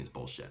Marty's saying is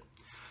bullshit.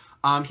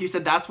 He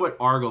said that's what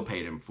Argel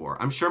paid him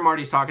for. I'm sure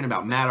Marty's talking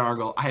about Matt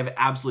Argel. I have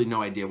absolutely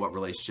no idea what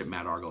relationship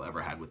Matt Argel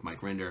ever had with Mike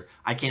Rinder.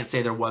 I can't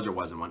say there was or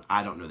wasn't one.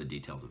 I don't know the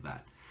details of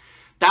that.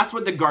 That's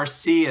what the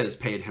Garcias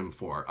paid him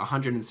for,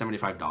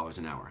 $175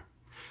 an hour.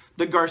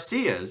 The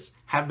Garcias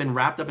have been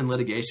wrapped up in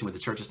litigation with the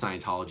Church of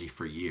Scientology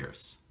for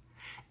years.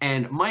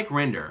 And Mike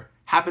Rinder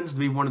happens to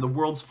be one of the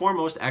world's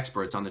foremost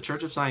experts on the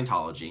Church of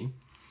Scientology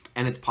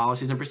and its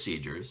policies and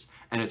procedures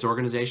and its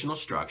organizational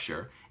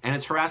structure and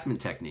its harassment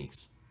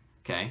techniques.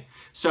 Okay,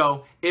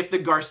 so if the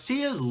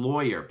Garcia's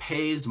lawyer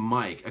pays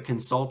Mike a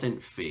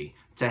consultant fee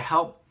to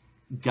help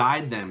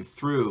guide them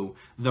through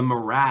the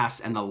morass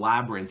and the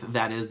labyrinth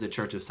that is the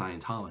Church of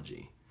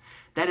Scientology,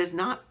 that is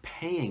not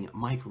paying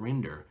Mike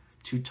Rinder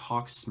to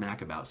talk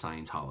smack about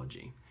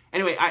Scientology.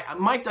 Anyway,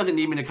 Mike doesn't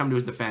need me to come to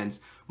his defense.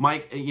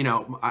 Mike,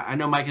 I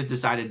know Mike has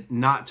decided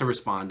not to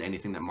respond to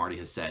anything that Marty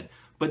has said,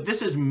 but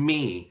this is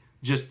me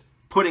just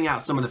putting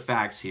out some of the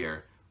facts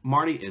here.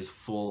 Marty is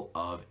full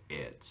of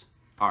it.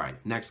 All right,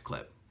 next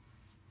clip.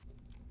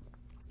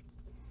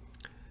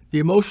 The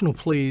emotional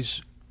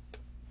pleas,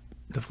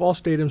 the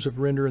false datums of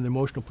Rinder and the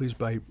emotional pleas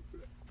by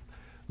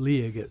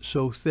Leah get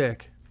so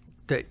thick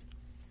that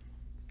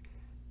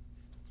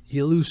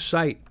you lose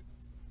sight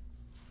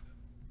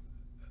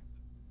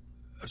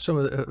some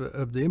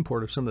of the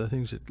import of some of the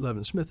things that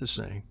Levin Smith is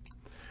saying.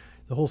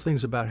 The whole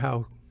thing's about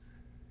how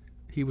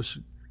he was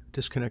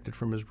disconnected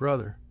from his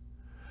brother.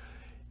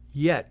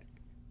 Yet,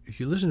 if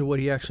you listen to what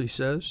he actually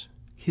says,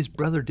 his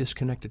brother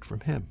disconnected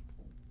from him.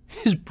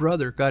 His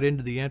brother got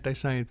into the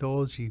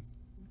anti-Scientology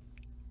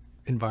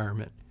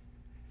environment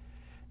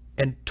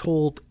and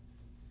told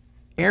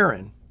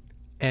Aaron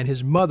and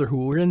his mother,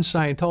 who were in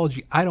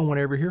Scientology, I don't want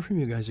to ever hear from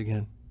you guys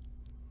again.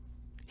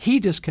 He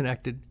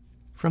disconnected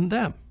from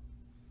them.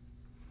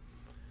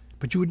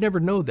 But you would never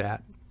know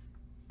that,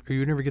 or you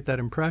would never get that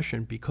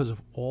impression because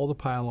of all the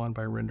pile-on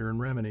by Rinder and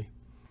Remini.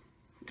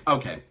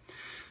 Okay.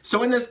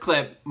 So in this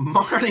clip,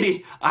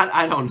 Marty,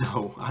 I don't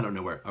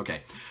know where.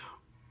 Okay.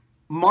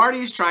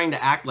 Marty's trying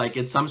to act like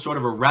it's some sort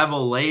of a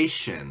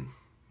revelation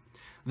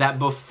that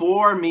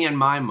before me and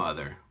my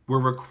mother were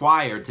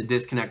required to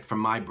disconnect from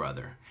my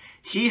brother,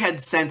 he had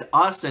sent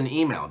us an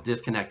email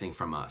disconnecting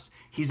from us.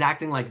 He's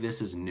acting like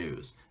this is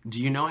news.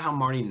 Do you know how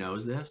Marty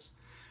knows this?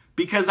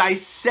 Because I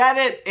said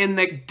it in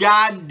the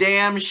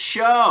goddamn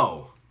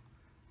show.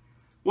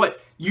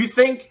 What, you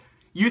think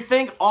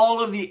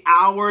all of the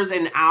hours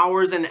and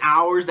hours and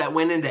hours that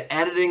went into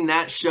editing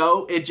that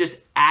show, it just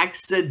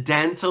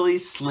accidentally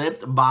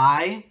slipped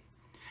by?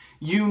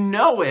 You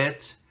know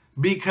it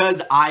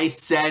because I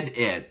said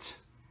it.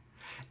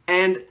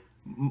 And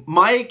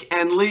Mike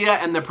and Leah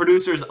and the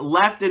producers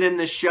left it in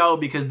the show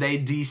because they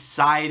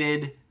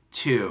decided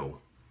to.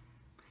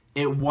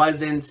 It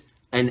wasn't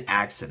an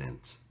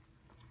accident.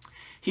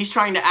 He's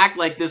trying to act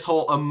like this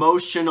whole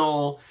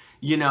emotional,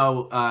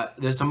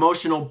 this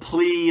emotional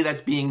plea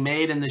that's being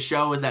made in the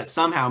show is that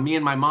somehow me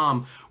and my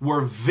mom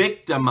were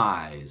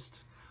victimized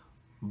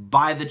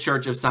by the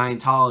Church of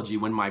Scientology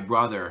when my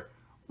brother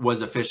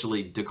was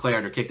officially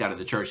declared or kicked out of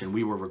the church and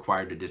we were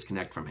required to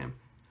disconnect from him.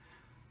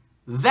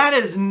 That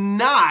is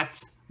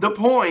not the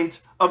point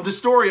of the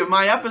story of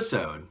my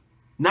episode.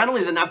 Not only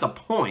is it not the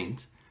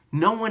point,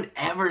 no one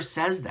ever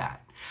says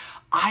that.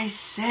 I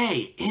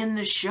say in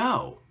the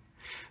show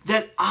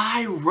that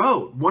I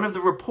wrote one of the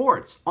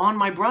reports on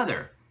my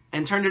brother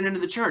and turned it into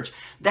the church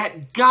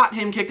that got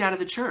him kicked out of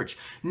the church,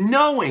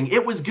 knowing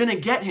it was going to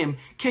get him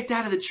kicked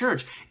out of the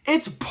church.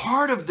 It's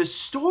part of the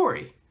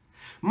story.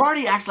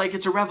 Marty acts like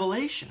it's a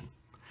revelation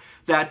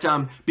that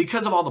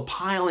because of all the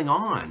piling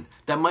on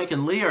that Mike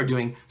and Leah are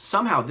doing,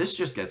 somehow this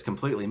just gets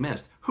completely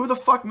missed. Who the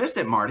fuck missed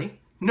it, Marty?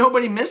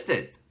 Nobody missed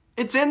it.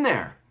 It's in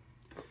there.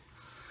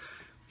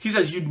 He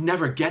says you'd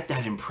never get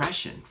that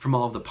impression from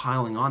all of the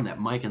piling on that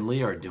Mike and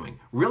Leah are doing.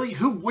 Really?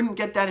 Who wouldn't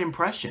get that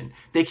impression?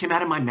 They came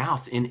out of my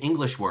mouth in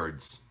English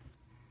words.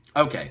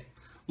 Okay,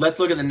 let's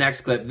look at the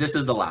next clip. This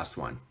is the last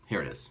one.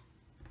 Here it is.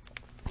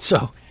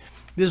 So,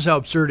 this is how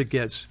absurd it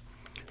gets.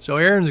 So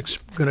Aaron's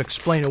going to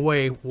explain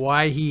away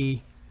why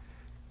he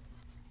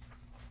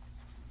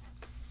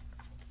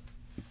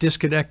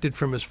disconnected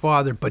from his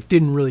father, but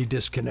didn't really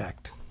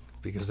disconnect.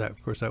 Because that,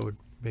 of course, that would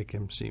make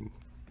him seem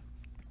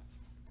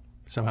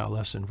somehow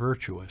less than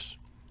virtuous.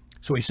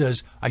 So he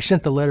says, I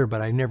sent the letter,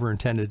 but I never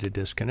intended to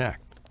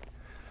disconnect.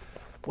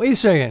 Wait a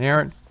second,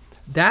 Aaron.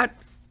 That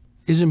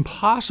is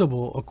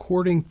impossible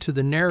according to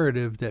the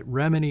narrative that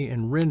Remini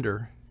and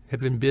Rinder have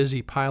been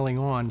busy piling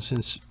on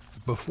since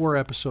before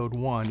episode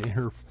 1 in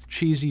her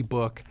cheesy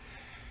book,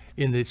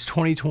 in the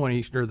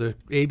 2020, or the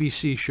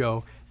ABC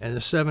show, and the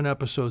 7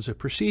 episodes that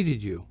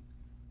preceded you.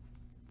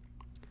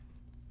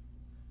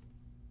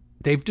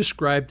 They've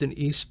described an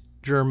East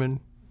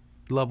German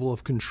level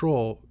of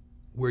control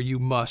where you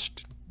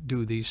must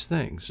do these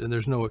things and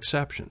there's no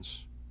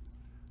exceptions.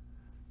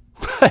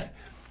 But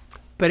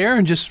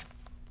Aaron just,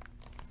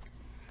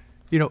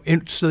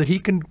 so that he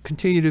can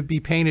continue to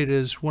be painted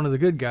as one of the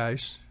good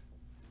guys,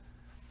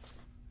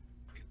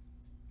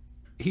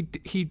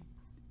 he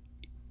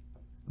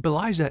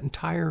belies that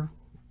entire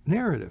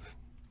narrative.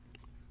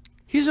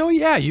 He's, oh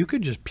yeah, you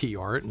could just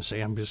PR it and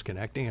say I'm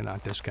disconnecting and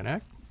not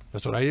disconnect.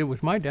 That's what I did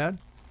with my dad.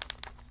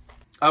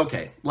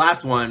 Okay,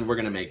 last one. We're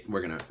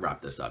gonna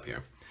wrap this up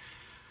here.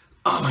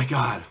 Oh my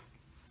God.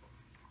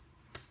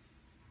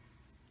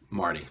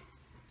 Marty,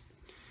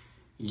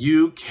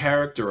 you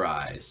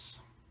characterize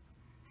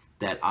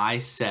that I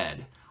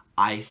said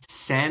I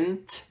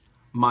sent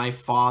my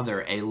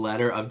father a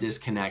letter of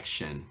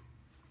disconnection,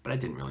 but I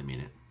didn't really mean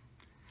it.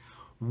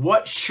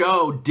 What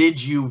show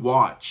did you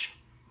watch,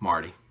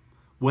 Marty?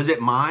 Was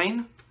it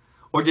mine?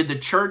 Or did the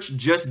church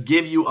just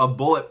give you a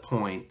bullet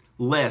point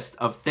list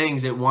of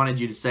things it wanted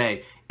you to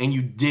say and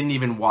you didn't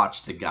even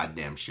watch the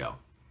goddamn show?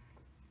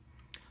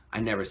 I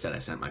never said I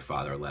sent my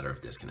father a letter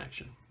of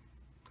disconnection.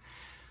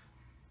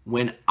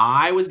 When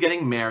I was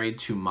getting married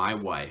to my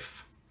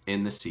wife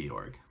in the Sea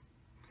Org,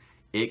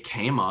 it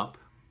came up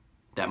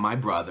that my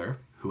brother,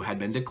 who had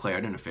been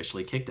declared and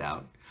officially kicked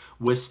out,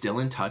 was still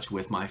in touch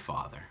with my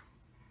father.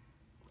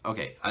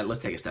 Okay,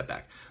 let's take a step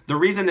back. The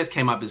reason this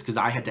came up is because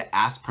I had to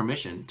ask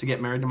permission to get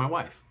married to my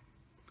wife.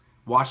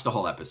 Watch the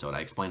whole episode.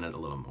 I explain it a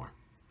little more.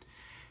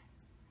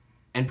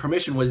 And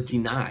permission was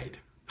denied.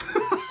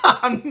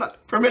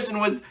 Permission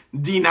was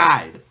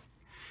denied.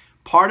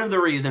 Part of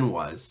the reason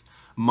was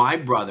my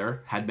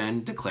brother had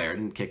been declared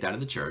and kicked out of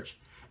the church,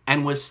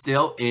 and was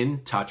still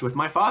in touch with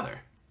my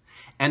father.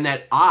 And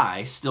that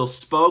I still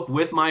spoke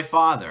with my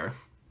father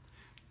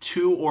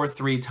 2 or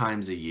 3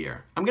 times a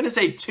year. I'm going to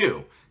say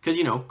 2, because,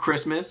 you know,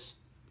 Christmas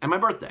and my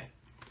birthday.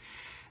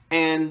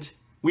 And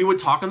we would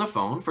talk on the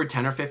phone for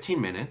 10 or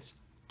 15 minutes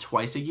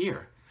twice a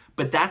year.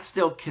 But that's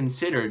still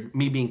considered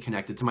me being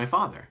connected to my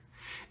father.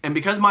 And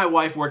because my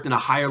wife worked in a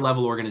higher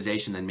level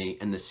organization than me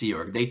in the Sea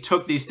Org, they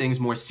took these things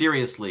more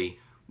seriously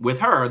with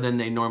her than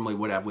they normally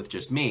would have with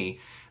just me.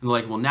 And they're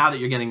like, well, now that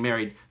you're getting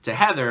married to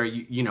Heather,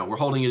 you know, we're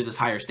holding you to this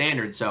higher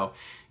standard. So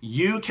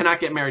you cannot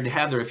get married to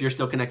Heather if you're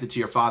still connected to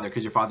your father,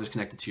 because your father's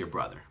connected to your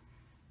brother.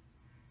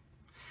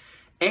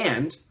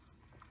 And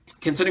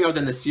considering I was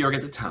in the Sea Org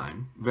at the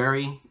time,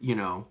 very, you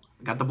know,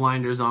 got the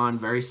blinders on,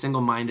 very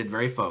single-minded,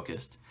 very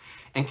focused.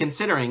 And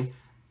considering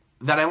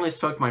that I only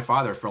spoke to my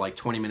father for like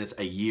 20 minutes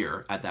a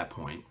year at that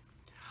point,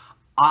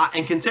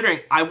 and considering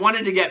I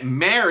wanted to get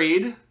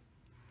married,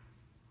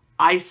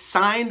 I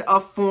signed a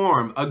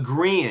form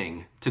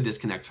agreeing to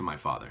disconnect from my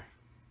father.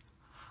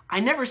 I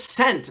never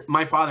sent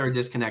my father a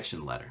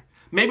disconnection letter.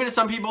 Maybe to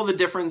some people the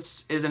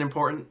difference isn't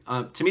important.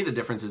 To me, the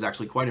difference is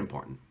actually quite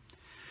important.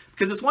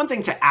 Because it's one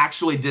thing to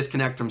actually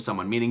disconnect from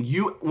someone, meaning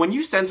when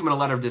you send someone a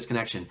letter of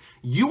disconnection,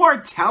 you are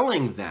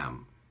telling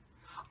them,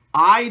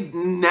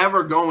 I'm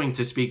never going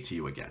to speak to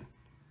you again.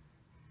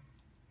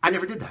 I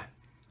never did that.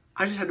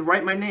 I just had to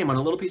write my name on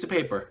a little piece of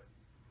paper,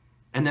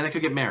 and then I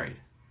could get married.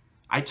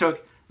 I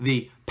took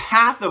the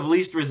path of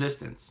least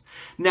resistance.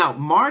 Now,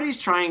 Marty's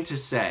trying to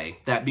say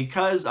that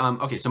because,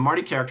 okay, so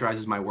Marty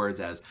characterizes my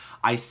words as,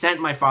 I sent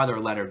my father a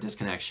letter of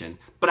disconnection,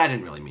 but I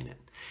didn't really mean it.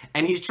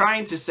 And he's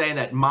trying to say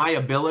that my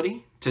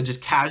ability to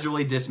just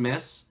casually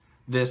dismiss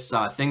this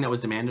thing that was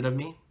demanded of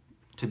me,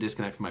 to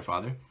disconnect from my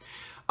father,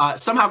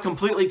 somehow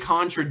completely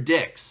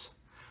contradicts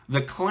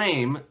the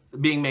claim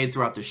being made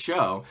throughout the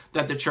show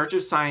that the Church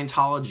of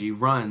Scientology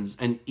runs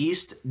an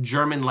East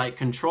German-like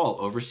control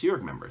over Sea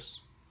Org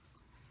members.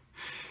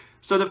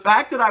 So the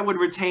fact that I would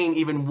retain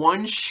even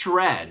one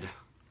shred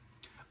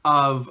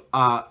of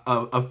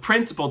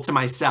principle to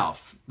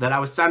myself, that I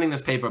was signing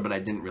this paper but I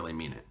didn't really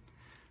mean it,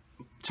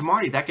 to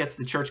Marty, that gets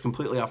the church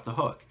completely off the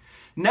hook.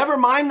 Never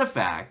mind the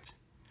fact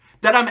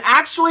that I'm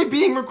actually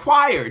being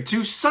required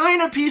to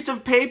sign a piece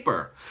of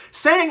paper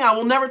saying I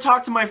will never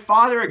talk to my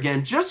father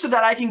again just so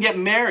that I can get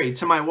married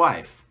to my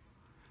wife.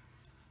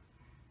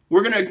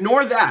 We're going to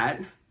ignore that.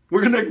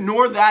 We're going to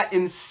ignore that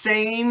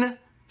insane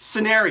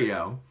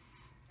scenario.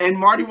 And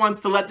Marty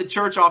wants to let the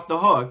church off the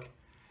hook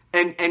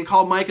and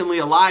call Mike and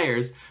Leah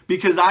liars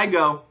because I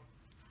go,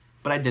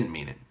 but I didn't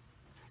mean it.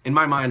 In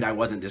my mind, I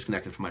wasn't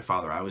disconnected from my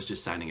father. I was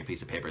just signing a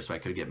piece of paper so I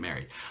could get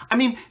married. I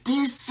mean, do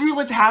you see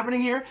what's happening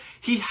here?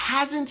 He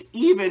hasn't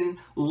even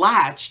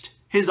latched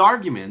his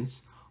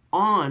arguments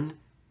on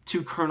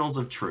to kernels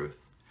of truth.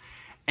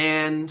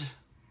 And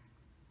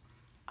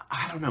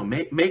I don't know,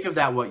 make of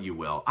that what you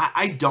will.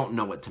 I don't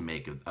know what to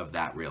make of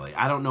that, really.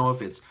 I don't know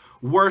if it's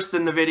worse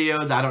than the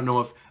videos. I don't know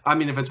if, I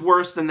mean, if it's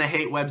worse than the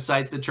hate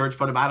websites the church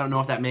put up, I don't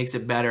know if that makes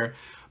it better.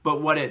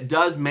 But what it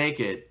does make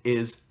it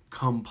is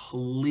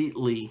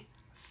completely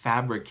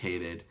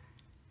fabricated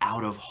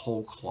out of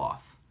whole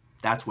cloth.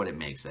 That's what it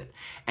makes it.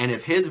 And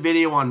if his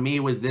video on me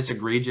was this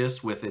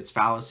egregious with its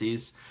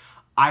fallacies,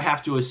 I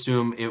have to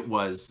assume it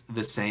was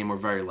the same, or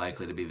very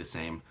likely to be the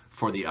same,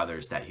 for the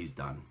others that he's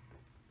done.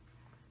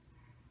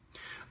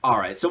 All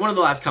right, so one of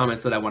the last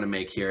comments that I want to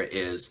make here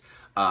is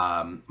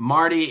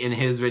Marty, in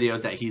his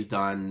videos that he's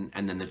done,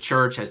 and then the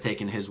church has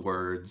taken his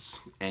words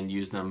and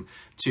used them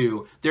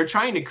to, they're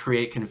trying to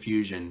create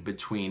confusion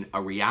between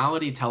a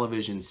reality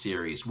television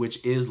series,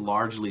 which is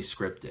largely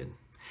scripted,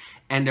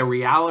 and a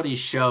reality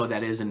show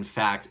that is in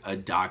fact a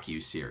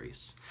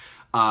docu-series.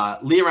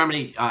 Leah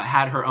Remini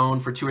had her own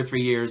for 2 or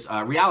 3 years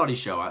reality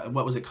show.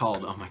 What was it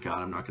called? Oh my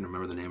God, I'm not going to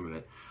remember the name of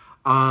it.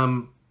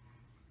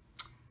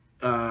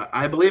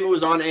 I believe it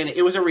was on, and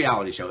it was a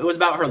reality show. It was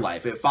about her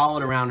life. It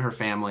followed around her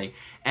family,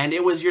 and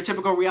it was your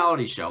typical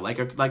reality show, like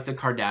the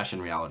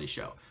Kardashian reality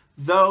show.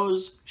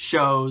 Those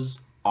shows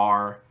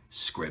are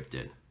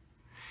scripted.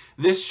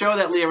 This show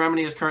that Leah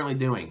Remini is currently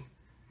doing,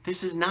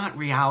 this is not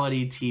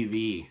reality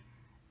TV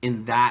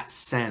in that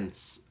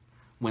sense.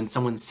 When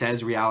someone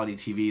says reality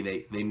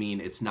TV, they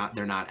mean it's not,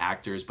 they're not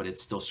actors, but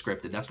it's still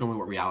scripted. That's normally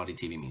what reality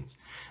TV means.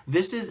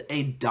 This is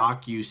a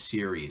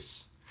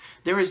docu-series.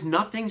 There is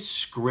nothing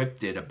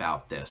scripted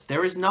about this.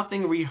 There is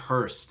nothing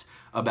rehearsed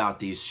about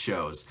these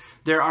shows.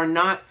 There are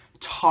not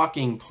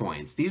talking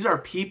points. These are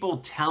people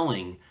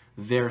telling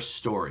their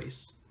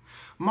stories.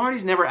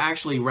 Marty's never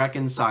actually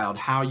reconciled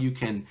how you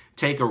can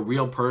take a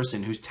real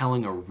person who's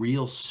telling a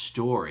real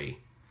story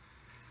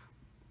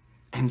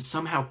and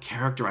somehow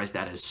characterize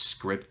that as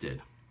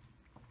scripted.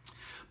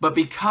 But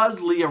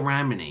because Leah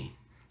Remini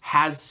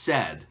has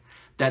said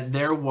that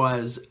there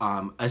was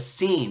a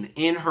scene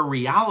in her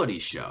reality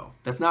show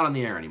that's not on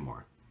the air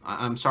anymore.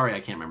 I'm sorry, I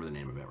can't remember the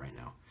name of it right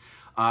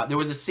now. There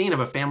was a scene of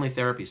a family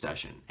therapy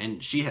session,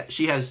 and she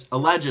has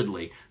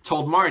allegedly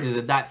told Marty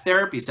that that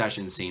therapy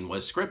session scene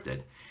was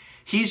scripted.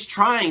 He's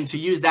trying to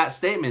use that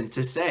statement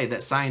to say that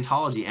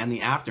Scientology and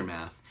the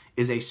aftermath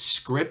is a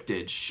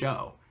scripted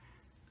show.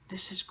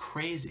 This is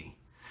crazy.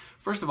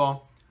 First of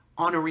all,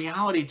 on a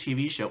reality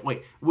TV show,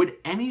 wait, would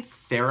any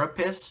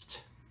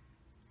therapist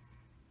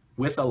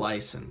with a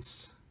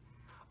license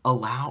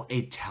allow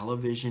a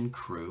television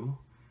crew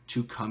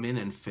to come in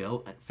and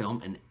film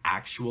an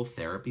actual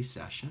therapy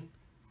session?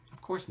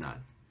 Of course not.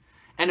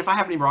 And if I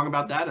happen to be wrong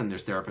about that, and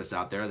there's therapists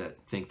out there that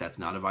think that's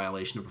not a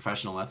violation of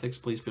professional ethics,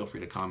 please feel free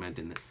to comment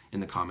in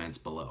the comments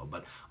below.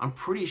 But I'm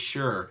pretty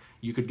sure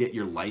you could get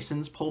your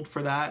license pulled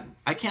for that.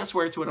 I can't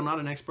swear to it. I'm not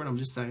an expert. I'm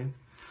just saying.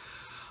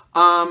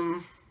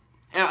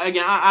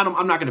 Again,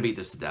 I'm not going to beat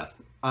this to death.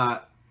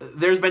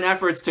 There's been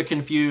efforts to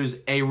confuse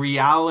a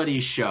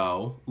reality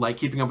show like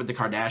Keeping Up with the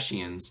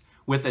Kardashians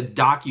with a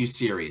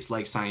docu-series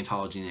like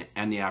Scientology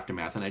and the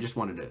Aftermath, and I just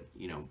wanted to,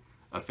 you know,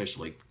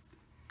 officially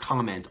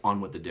comment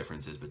on what the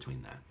difference is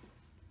between that.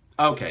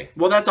 Okay,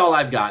 well, that's all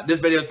I've got. This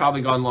video's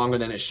probably gone longer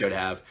than it should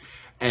have,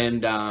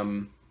 and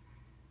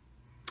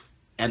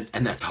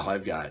that's all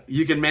I've got.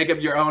 You can make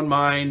up your own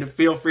mind.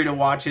 Feel free to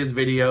watch his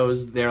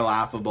videos. They're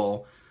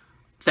laughable.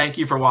 Thank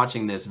you for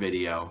watching this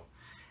video,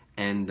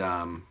 and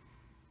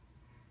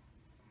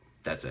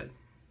that's it.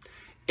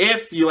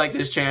 If you like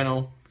this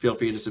channel, feel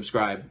free to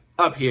subscribe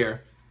up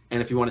here,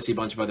 and if you want to see a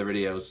bunch of other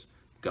videos,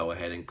 go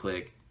ahead and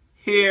click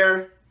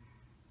here,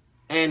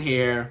 and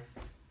here,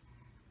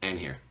 and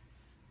here.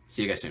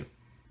 See you guys soon.